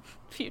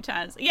few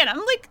times, again, I'm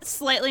like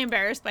slightly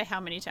embarrassed by how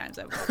many times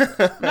I've watched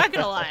it. I'm not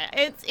gonna lie.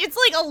 It's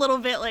like a little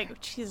bit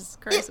like, Jesus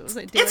Christ, what was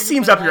I doing? It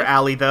seems up your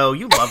alley, though.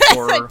 You love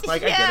horror.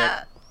 Like, I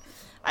get it.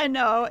 I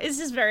know. It's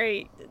just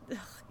very,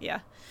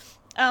 yeah.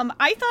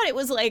 I thought it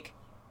was like,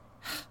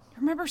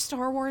 remember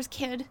Star Wars,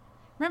 kid?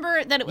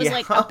 Remember that it was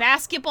like a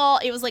basketball.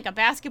 It was like a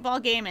basketball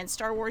game, and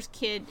Star Wars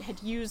Kid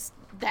had used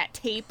that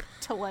tape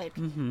to like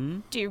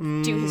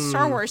do his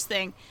Star Wars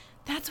thing.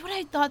 That's what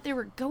I thought they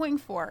were going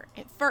for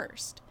at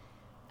first.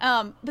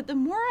 But the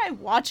more I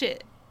watch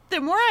it,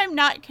 the more I'm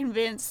not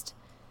convinced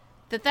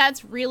that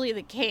that's really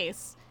the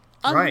case.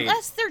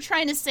 Unless they're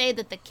trying to say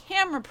that the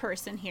camera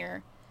person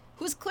here,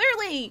 who's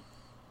clearly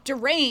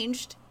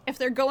deranged if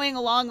they're going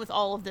along with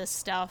all of this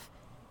stuff,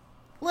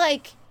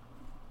 like,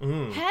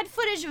 had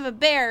footage of a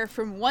bear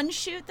from one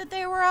shoot that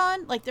they were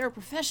on. Like, they're a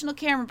professional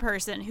camera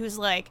person who's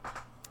like,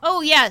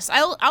 oh, yes,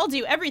 I'll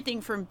do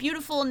everything from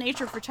beautiful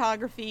nature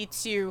photography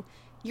to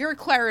your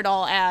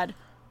Claridol ad.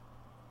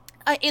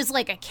 Is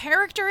like a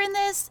character in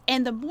this,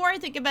 and the more I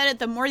think about it,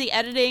 the more the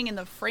editing and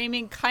the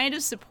framing kind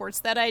of supports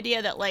that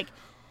idea that, like,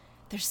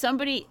 there's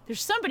somebody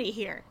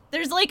here.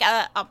 There's like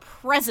a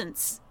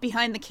presence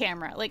behind the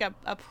camera, like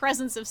a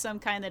presence of some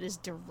kind that is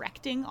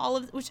directing all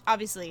of, which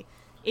obviously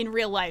in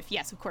real life,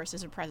 yes, of course,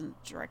 there's a presence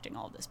directing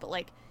all of this, but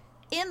like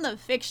in the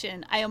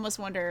fiction, I almost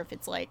wonder if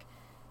it's like,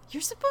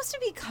 you're supposed to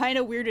be kind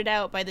of weirded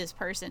out by this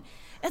person.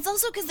 It's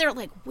also because they're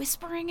like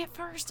whispering at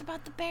first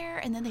about the bear,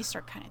 and then they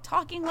start kind of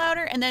talking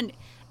louder, and then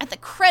at the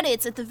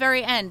credits at the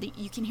very end,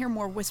 you can hear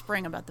more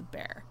whispering about the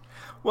bear.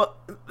 Well,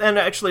 and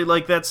actually,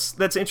 like,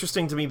 that's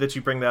interesting to me that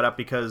you bring that up,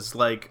 because,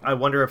 like, I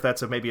wonder if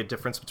that's maybe a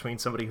difference between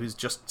somebody who's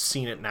just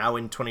seen it now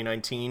in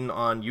 2019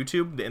 on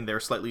YouTube and their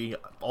slightly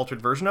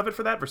altered version of it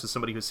for that versus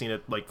somebody who's seen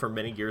it, like, for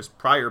many years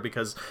prior,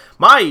 because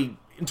my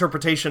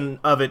interpretation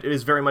of it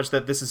is very much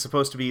that this is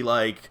supposed to be,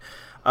 like,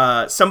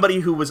 somebody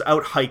who was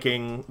out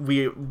hiking.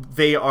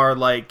 They are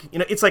like, you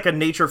know, it's like a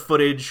nature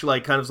footage,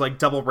 like, kind of like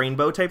Double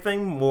Rainbow type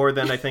thing, more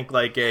than I think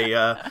like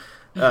a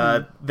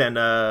than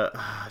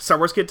Star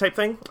Wars Kid type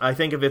thing. I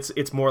think if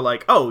it's more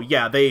like, oh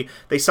yeah, they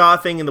saw a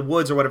thing in the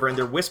woods or whatever, and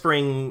they're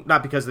whispering,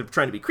 not because they're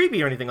trying to be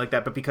creepy or anything like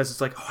that, but because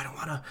it's like, oh, I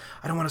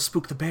don't want to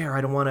spook the bear,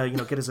 I don't want to, you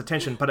know, get his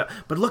attention, but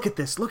look at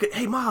this,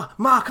 hey ma,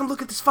 come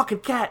look at this fucking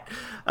cat,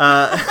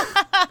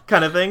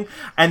 kind of thing.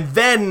 And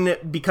then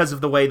because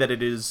of the way that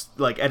it is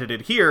like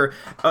edited here,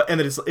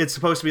 and that it's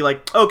supposed to be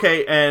like,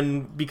 okay,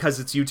 and because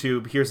it's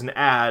YouTube, here's an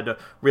ad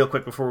real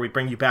quick before we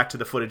bring you back to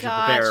the footage of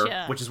the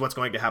bear, which is what's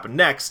going to happen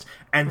next.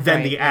 And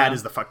then the ad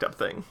is the fucked up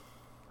thing.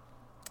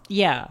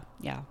 Yeah.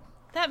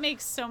 That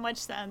makes so much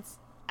sense.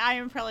 I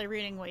am probably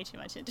reading way too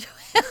much into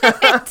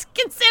it,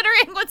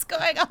 considering what's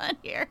going on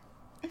here.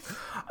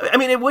 I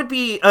mean, it would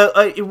be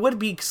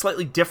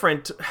slightly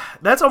different.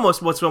 That's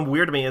almost what's so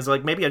weird to me, is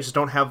like, maybe I just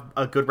don't have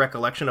a good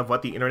recollection of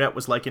what the internet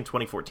was like in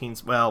 2014.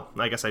 Well,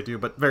 I guess I do,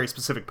 but very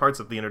specific parts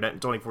of the internet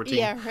in 2014.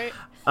 Yeah, right.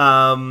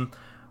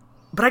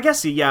 But I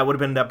guess, yeah, it would have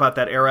been about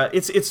that era.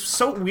 It's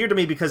so weird to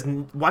me because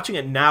watching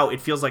it now,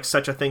 it feels like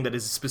such a thing that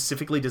is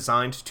specifically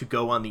designed to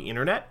go on the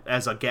internet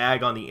as a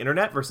gag on the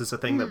internet versus a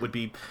thing that would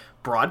be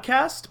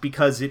broadcast,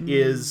 because it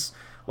is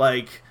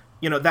like,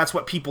 you know, that's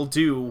what people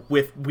do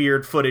with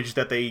weird footage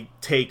that they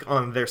take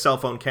on their cell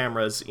phone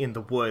cameras in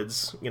the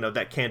woods, you know,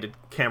 that candid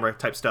camera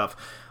type stuff.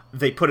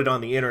 They put it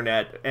on the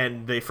internet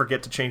and they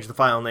forget to change the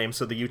file name,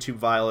 so the YouTube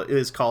file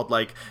is called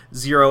like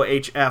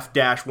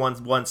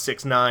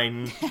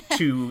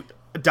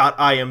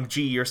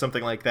 0hf-11692.img or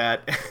something like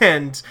that.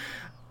 And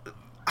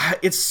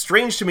it's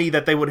strange to me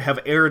that they would have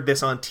aired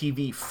this on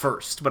TV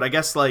first, but I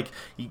guess like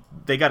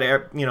they got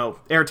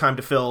airtime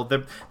to fill.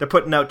 They're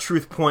putting out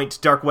Truth Point,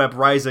 Dark Web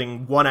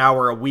Rising 1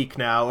 hour a week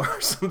now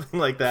or something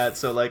like that.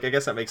 So like I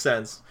guess that makes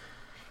sense.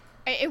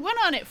 It went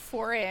on at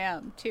 4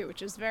 a.m. too,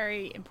 which is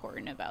very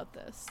important about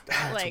this.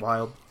 That's like,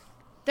 wild.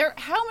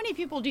 How many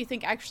people do you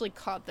think actually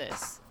caught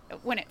this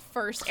when it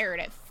first aired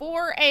at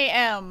 4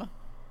 a.m.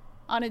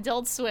 on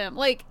Adult Swim?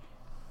 Like,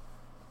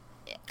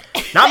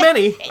 not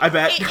many, I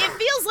bet. It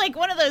feels like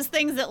one of those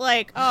things that,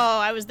 like, oh,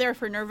 I was there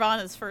for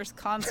Nirvana's first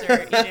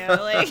concert, you know?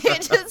 Like,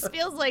 it just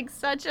feels like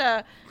such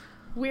a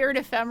weird,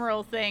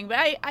 ephemeral thing.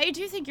 But I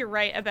do think you're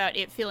right about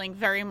it feeling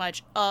very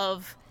much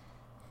of...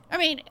 I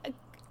mean,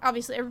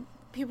 obviously,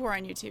 people were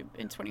on YouTube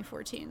in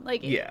 2014.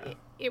 Like,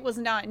 it was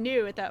not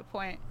new at that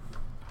point.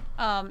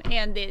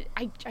 And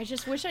I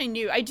just wish I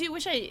knew. I do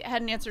wish I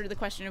had an answer to the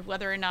question of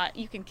whether or not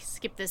You Can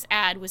Skip This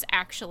Ad was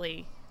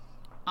actually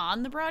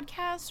on the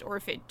broadcast, or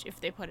if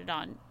they put it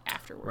on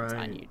afterwards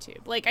on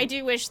YouTube. Like, I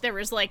do wish there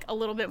was like a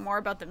little bit more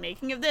about the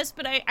making of this,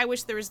 but I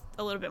wish there was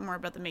a little bit more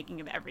about the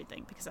making of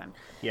everything, because I'm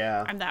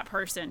that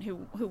person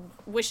who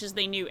wishes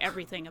they knew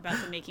everything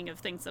about the making of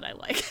things that I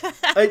like.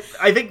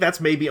 I think that's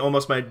maybe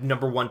almost my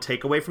number one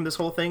takeaway from this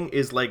whole thing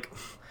is like,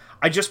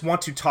 I just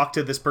want to talk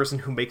to this person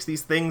who makes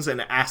these things and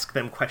ask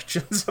them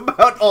questions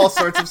about all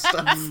sorts of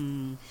stuff.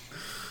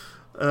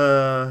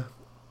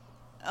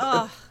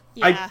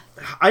 Yeah.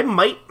 I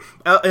might.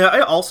 I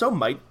also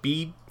might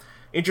be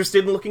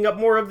interested in looking up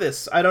more of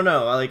this. I don't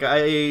know. Like,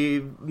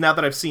 now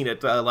that I've seen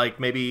it, like,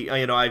 maybe,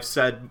 you know, I've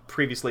said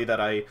previously that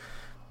I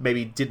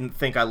maybe didn't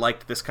think I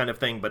liked this kind of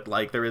thing, but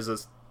like, there is a,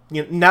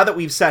 you know, now that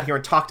we've sat here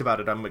and talked about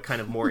it, I'm kind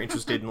of more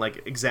interested in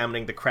like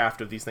examining the craft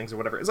of these things or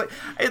whatever. It's like,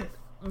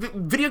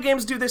 video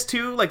games do this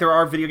too. Like, there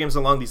are video games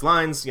along these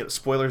lines. You know,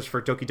 spoilers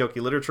for Doki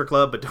Doki Literature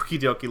Club, but Doki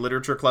Doki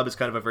Literature Club is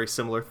kind of a very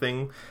similar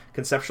thing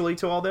conceptually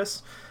to all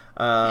this.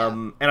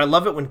 And I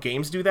love it when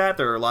games do that.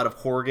 There are a lot of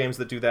horror games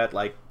that do that,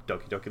 like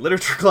Doki Doki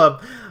Literature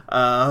Club.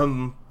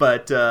 I'm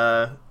kind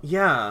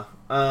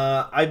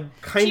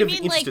of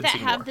interested like that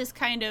in have more. this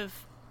kind of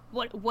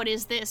what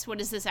is this?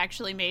 What is this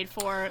actually made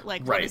for?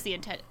 Like, Right. what is the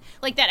intent?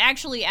 Like, that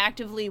actually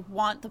actively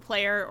want the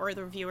player or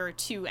the viewer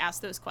to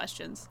ask those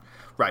questions.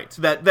 Right.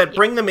 That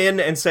bring them in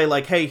and say,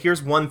 like, hey,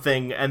 here's one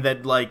thing, and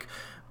that, like,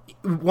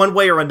 one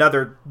way or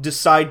another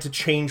decide to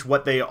change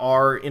what they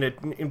are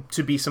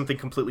to be something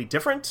completely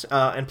different,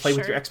 and play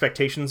with Sure. your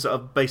expectations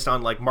based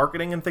on, like,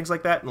 marketing and things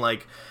like that. And,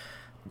 like,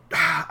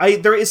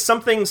 there is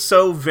something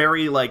so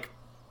very, like,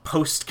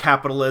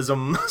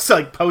 post-capitalism, so,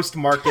 like,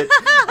 post-market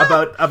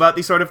about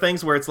these sort of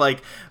things, where it's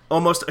like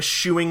almost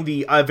eschewing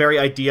the very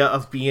idea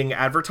of being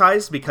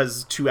advertised,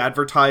 because to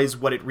advertise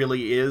what it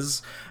really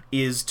is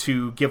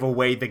to give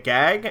away the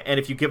gag, and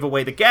if you give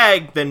away the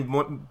gag,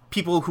 then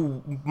people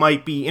who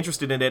might be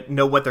interested in it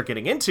know what they're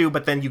getting into,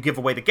 but then you give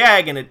away the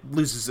gag and it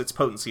loses its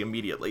potency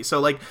immediately. So,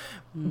 like,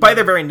 by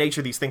their very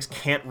nature, these things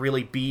can't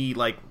really be,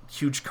 like,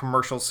 huge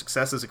commercial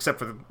successes, except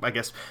for, I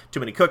guess, Too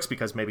Many Cooks,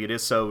 because maybe it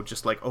is so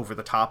just, like, over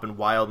the top and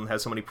wild and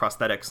has so many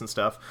prosthetics and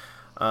stuff.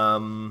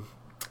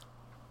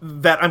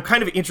 That I'm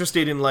kind of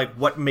interested in, like,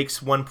 what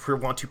makes one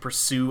want to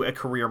pursue a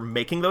career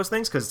making those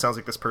things, because it sounds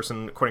like this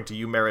person, according to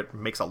you, Merritt,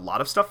 makes a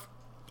lot of stuff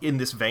in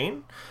this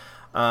vein,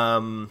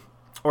 or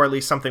at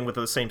least something with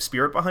the same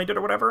spirit behind it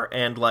or whatever.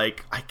 And,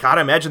 like, I gotta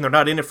imagine they're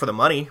not in it for the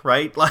money,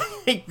 right?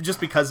 Like, just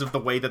because of the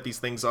way that these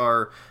things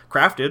are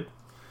crafted.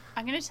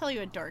 I'm gonna tell you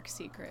a dark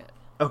secret.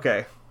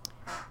 Okay.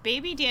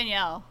 Baby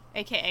Danielle,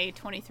 aka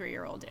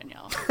 23-year-old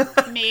Danielle,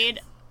 made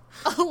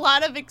a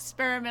lot of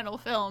experimental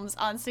films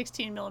on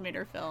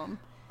 16mm film.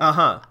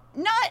 Uh-huh.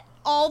 Not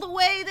all the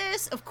way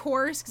this, of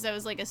course, because I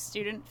was like a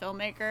student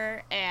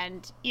filmmaker,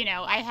 and, you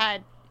know, I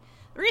had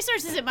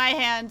resources at my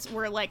hands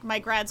were like my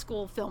grad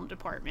school film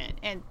department,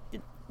 and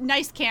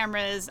nice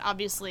cameras,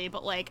 obviously,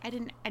 but, like, I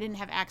didn't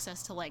have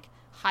access to, like,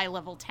 high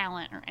level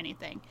talent or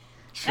anything.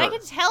 Sure. And I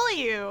can tell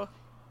you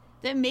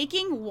that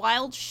making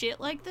wild shit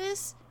like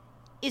this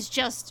is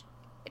just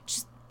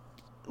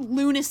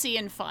lunacy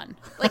and fun.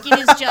 Like, it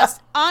is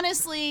just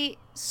honestly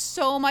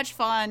so much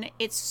fun.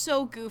 It's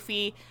so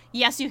goofy.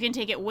 Yes, you can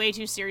take it way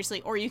too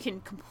seriously, or you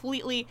can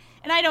completely,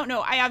 and I don't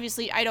know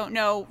Resnick, I don't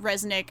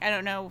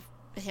know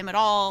him at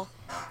all,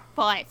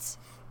 but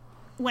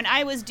when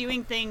I was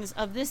doing things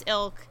of this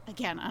ilk,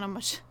 again, on a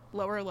much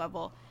lower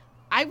level,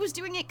 I was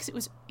doing it because it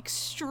was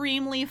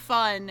extremely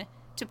fun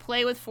to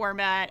play with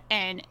format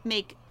and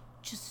make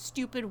just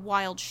stupid,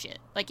 wild shit.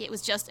 Like, it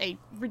was just a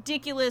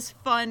ridiculous,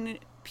 fun,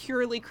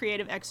 purely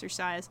creative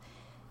exercise.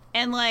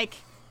 And, like,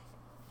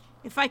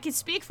 if I could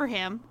speak for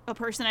him, a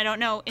person I don't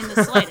know in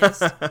the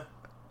slightest,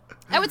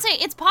 I would say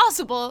it's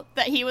possible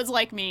that he was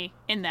like me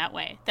in that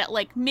way. That,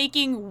 like,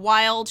 making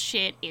wild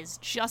shit is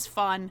just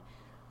fun,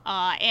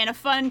 and a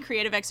fun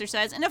creative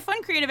exercise. And a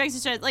fun creative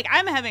exercise, like,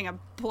 I'm having a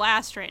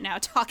blast right now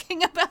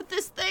talking about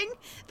this thing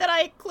that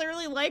I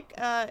clearly like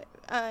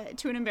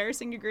to an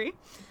embarrassing degree.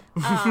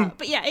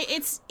 But yeah,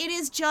 it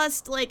is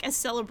just like a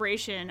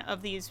celebration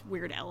of these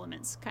weird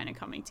elements kind of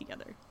coming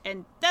together.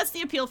 And that's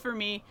the appeal for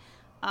me.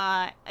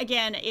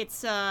 Again,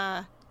 it's,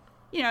 not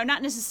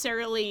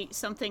necessarily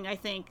something I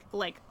think,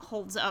 like,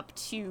 holds up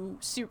to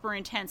super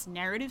intense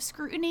narrative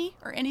scrutiny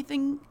or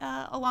anything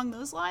along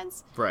those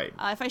lines. Right.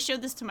 If I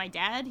showed this to my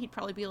dad, he'd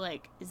probably be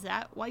like, is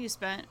that why you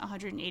spent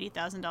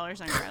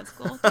 $180,000 on grad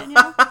school,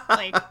 Danielle?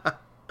 Like,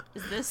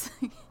 is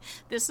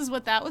this is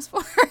what that was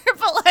for?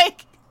 But,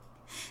 like,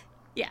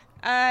 yeah,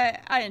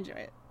 I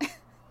enjoy it.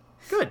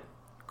 Good.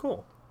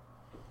 Cool.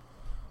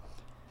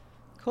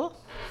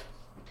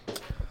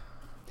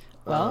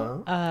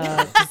 Well,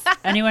 does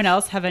anyone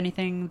else have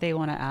anything they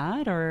want to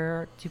add,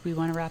 or do we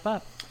want to wrap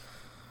up?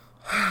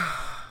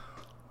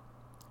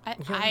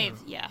 I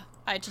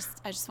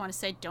just want to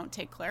say, don't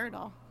take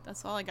Claridol.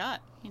 That's all I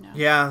got, you know.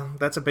 Yeah,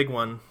 that's a big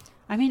one.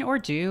 I mean, or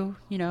do,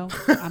 you know,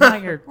 I'm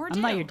not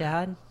your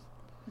dad.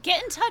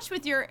 Get in touch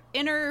with your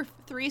inner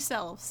three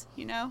selves,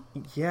 you know?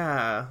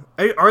 Yeah.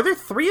 Are there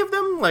three of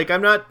them? Like,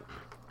 I'm not...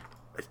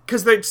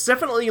 Because there's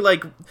definitely,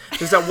 like...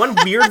 There's that one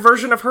weird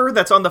version of her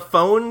that's on the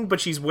phone,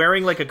 but she's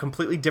wearing, like, a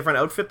completely different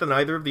outfit than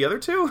either of the other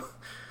two.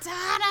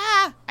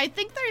 Dada! I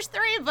think there's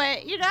three,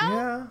 but, you know?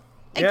 Yeah.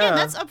 Again,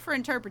 that's up for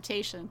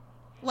interpretation.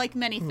 Like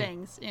many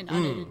things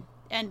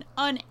in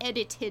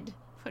unedited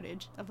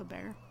footage of a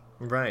bear.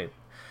 Right.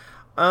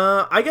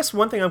 I guess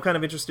one thing I'm kind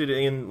of interested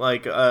in,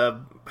 like...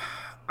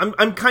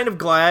 I'm kind of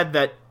glad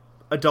that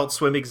Adult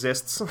Swim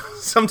exists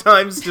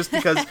sometimes, just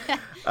because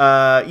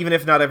even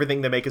if not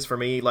everything they make is for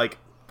me, like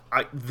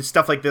the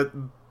stuff like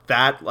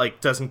that like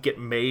doesn't get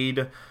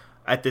made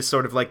at this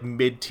sort of like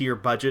mid-tier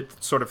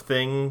budget sort of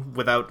thing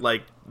without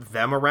like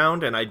them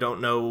around, and I don't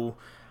know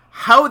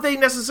how they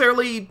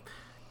necessarily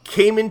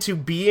came into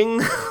being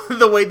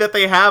the way that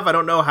they have. I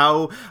don't know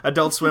how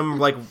Adult Swim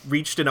like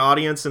reached an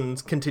audience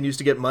and continues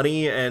to get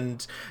money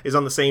and is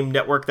on the same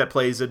network that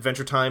plays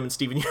Adventure Time and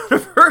Steven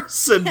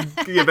Universe and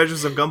The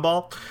Adventures of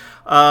Gumball.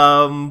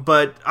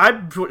 But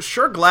I'm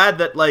sure glad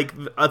that like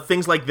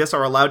things like this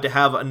are allowed to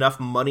have enough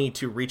money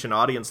to reach an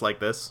audience like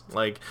this.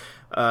 Like,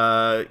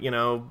 you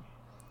know,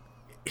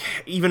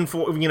 even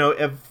for, you know,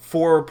 if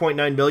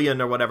 4.9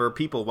 million or whatever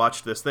people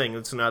watched this thing,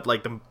 it's not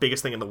like the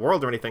biggest thing in the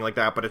world or anything like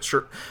that, but it's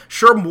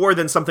sure more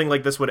than something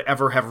like this would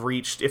ever have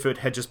reached if it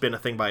had just been a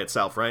thing by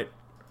itself, right?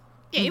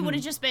 Yeah, it would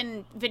have just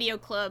been video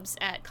clubs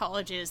at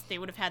colleges. They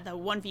would have had the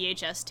one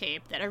VHS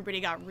tape that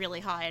everybody got really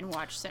high and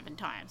watched 7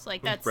 times.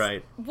 Like, that's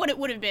right. What it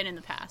would have been in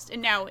the past.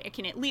 And now it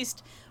can at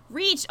least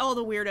reach all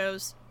the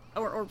weirdos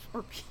or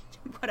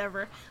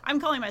whatever. I'm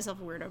calling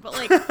myself a weirdo, but,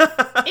 like,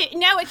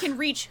 now it can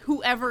reach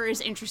whoever is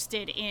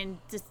interested in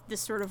this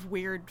sort of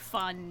weird,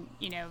 fun,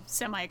 you know,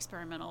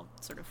 semi-experimental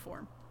sort of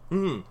form.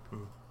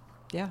 Mm-hmm.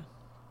 Yeah.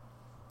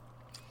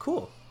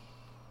 Cool.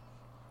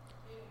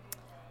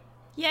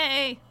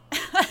 Yay!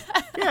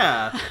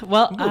 Yeah.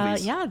 Well,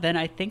 yeah, then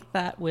I think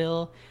that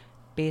will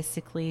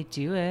basically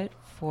do it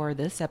for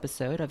this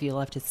episode of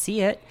You'll Have to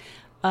See It.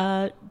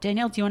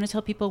 Danielle, do you want to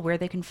tell people where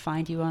they can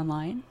find you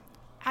online?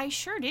 I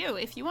sure do.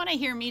 If you want to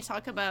hear me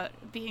talk about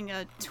being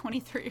a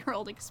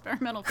 23-year-old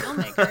experimental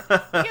filmmaker,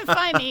 you can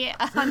find me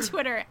on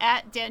Twitter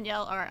at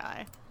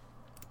DanielleRI.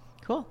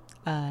 Cool.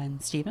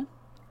 And Steven?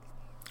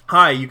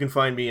 Hi, you can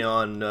find me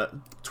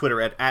on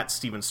Twitter at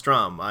Steven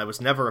Strum. I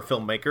was never a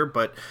filmmaker,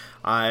 but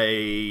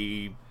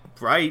I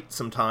write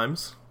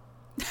sometimes.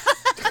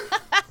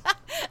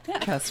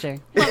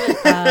 Interesting. You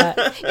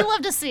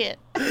love to see it.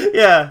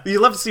 Yeah, you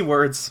love to see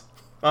words,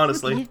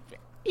 honestly.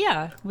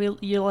 Yeah,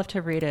 you'll have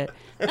to read it.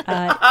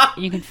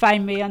 You can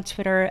find me on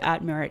Twitter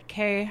at Merritt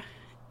K.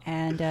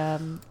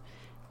 And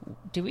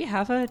do we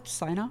have a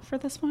sign-off for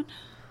this one?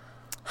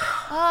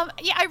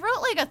 Yeah, I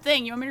wrote like a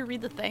thing. You want me to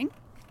read the thing?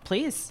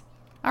 Please.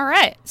 All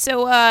right.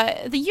 So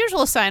the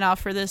usual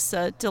sign-off for this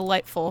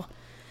delightful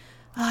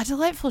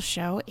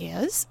show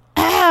is...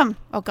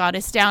 oh, God,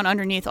 it's down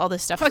underneath all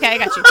this stuff. Okay, I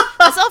got you.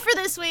 That's all for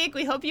this week.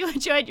 We hope you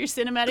enjoyed your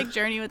cinematic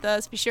journey with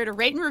us. Be sure to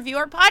rate and review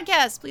our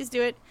podcast. Please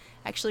do it.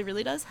 Actually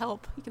really does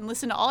help. You can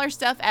listen to all our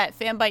stuff at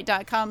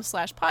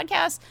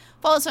fanbyte.com/podcast.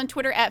 Follow us on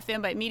Twitter at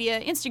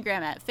fanbytemedia,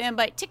 Instagram at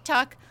fanbyte,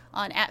 TikTok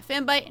on at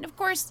fanbyte, and of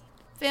course,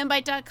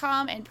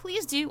 fanbyte.com. And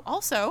please do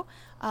also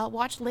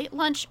watch Late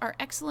Lunch, our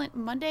excellent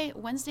Monday,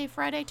 Wednesday,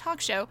 Friday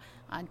talk show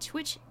on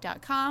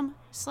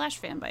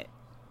twitch.com/fanbyte.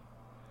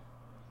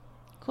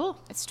 Cool.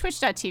 It's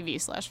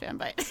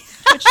twitch.tv/fanbyte.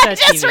 Twitch.tv. I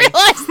just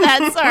realized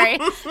that. Sorry.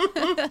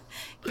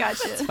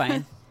 Gotcha. It's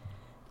fine.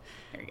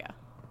 There we go.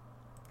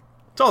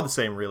 It's all the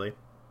same, really.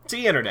 It's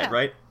the internet, Yeah.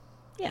 right?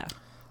 Yeah.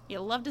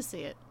 You'll love to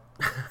see it.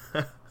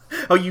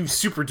 Oh, you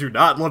super do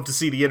not love to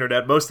see the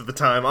internet most of the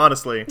time,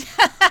 honestly.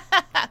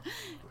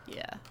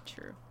 Yeah,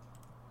 true.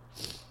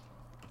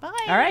 Bye.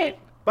 All right.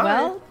 Bye.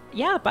 Well,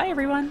 yeah, bye,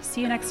 everyone.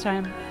 See you next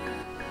time.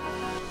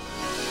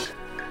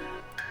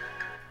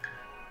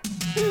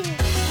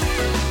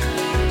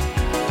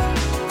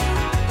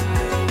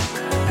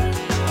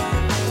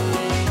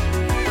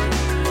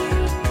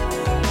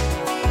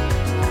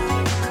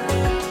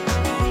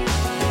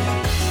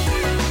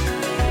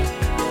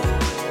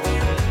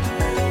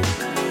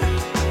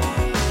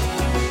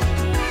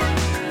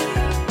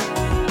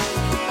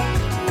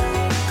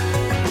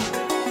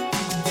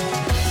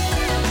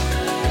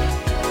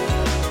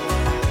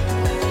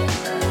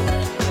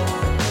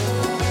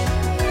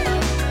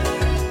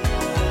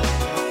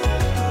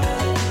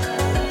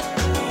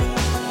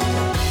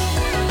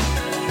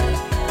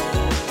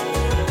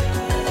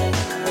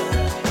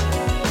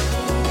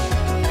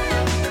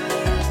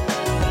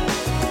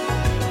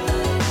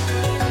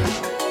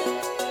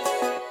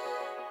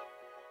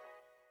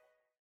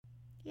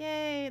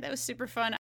 Yay, that was super fun.